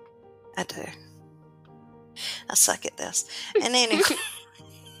 I do. I suck at this. And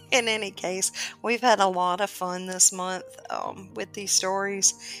in any case, we've had a lot of fun this month with these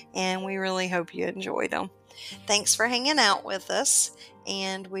stories, and we really hope you enjoyed them. Thanks for hanging out with us,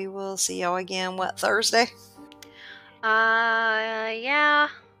 and we will see y'all again, Thursday? Yeah.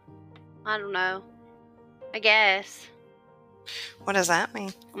 I don't know. I guess. What does that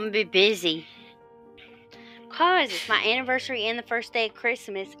mean? I'm gonna be busy. Because it's my anniversary and the first day of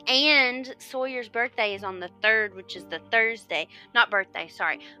Christmas, and Sawyer's birthday is on the 3rd, which is the Thursday. Not birthday,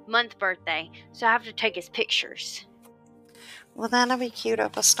 sorry. Month birthday. So I have to take his pictures. Well, that'll be cute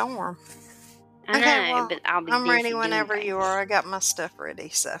up a storm. I know, but I'll be busy. I'm ready whenever you are. I got my stuff ready,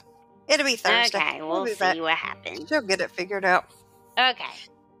 so it'll be Thursday. Okay, we'll see back. What happens. She'll get it figured out. Okay.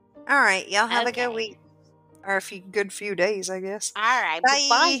 All right, y'all have a good week. Or a good few days, I guess. All right, bye.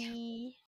 Bye.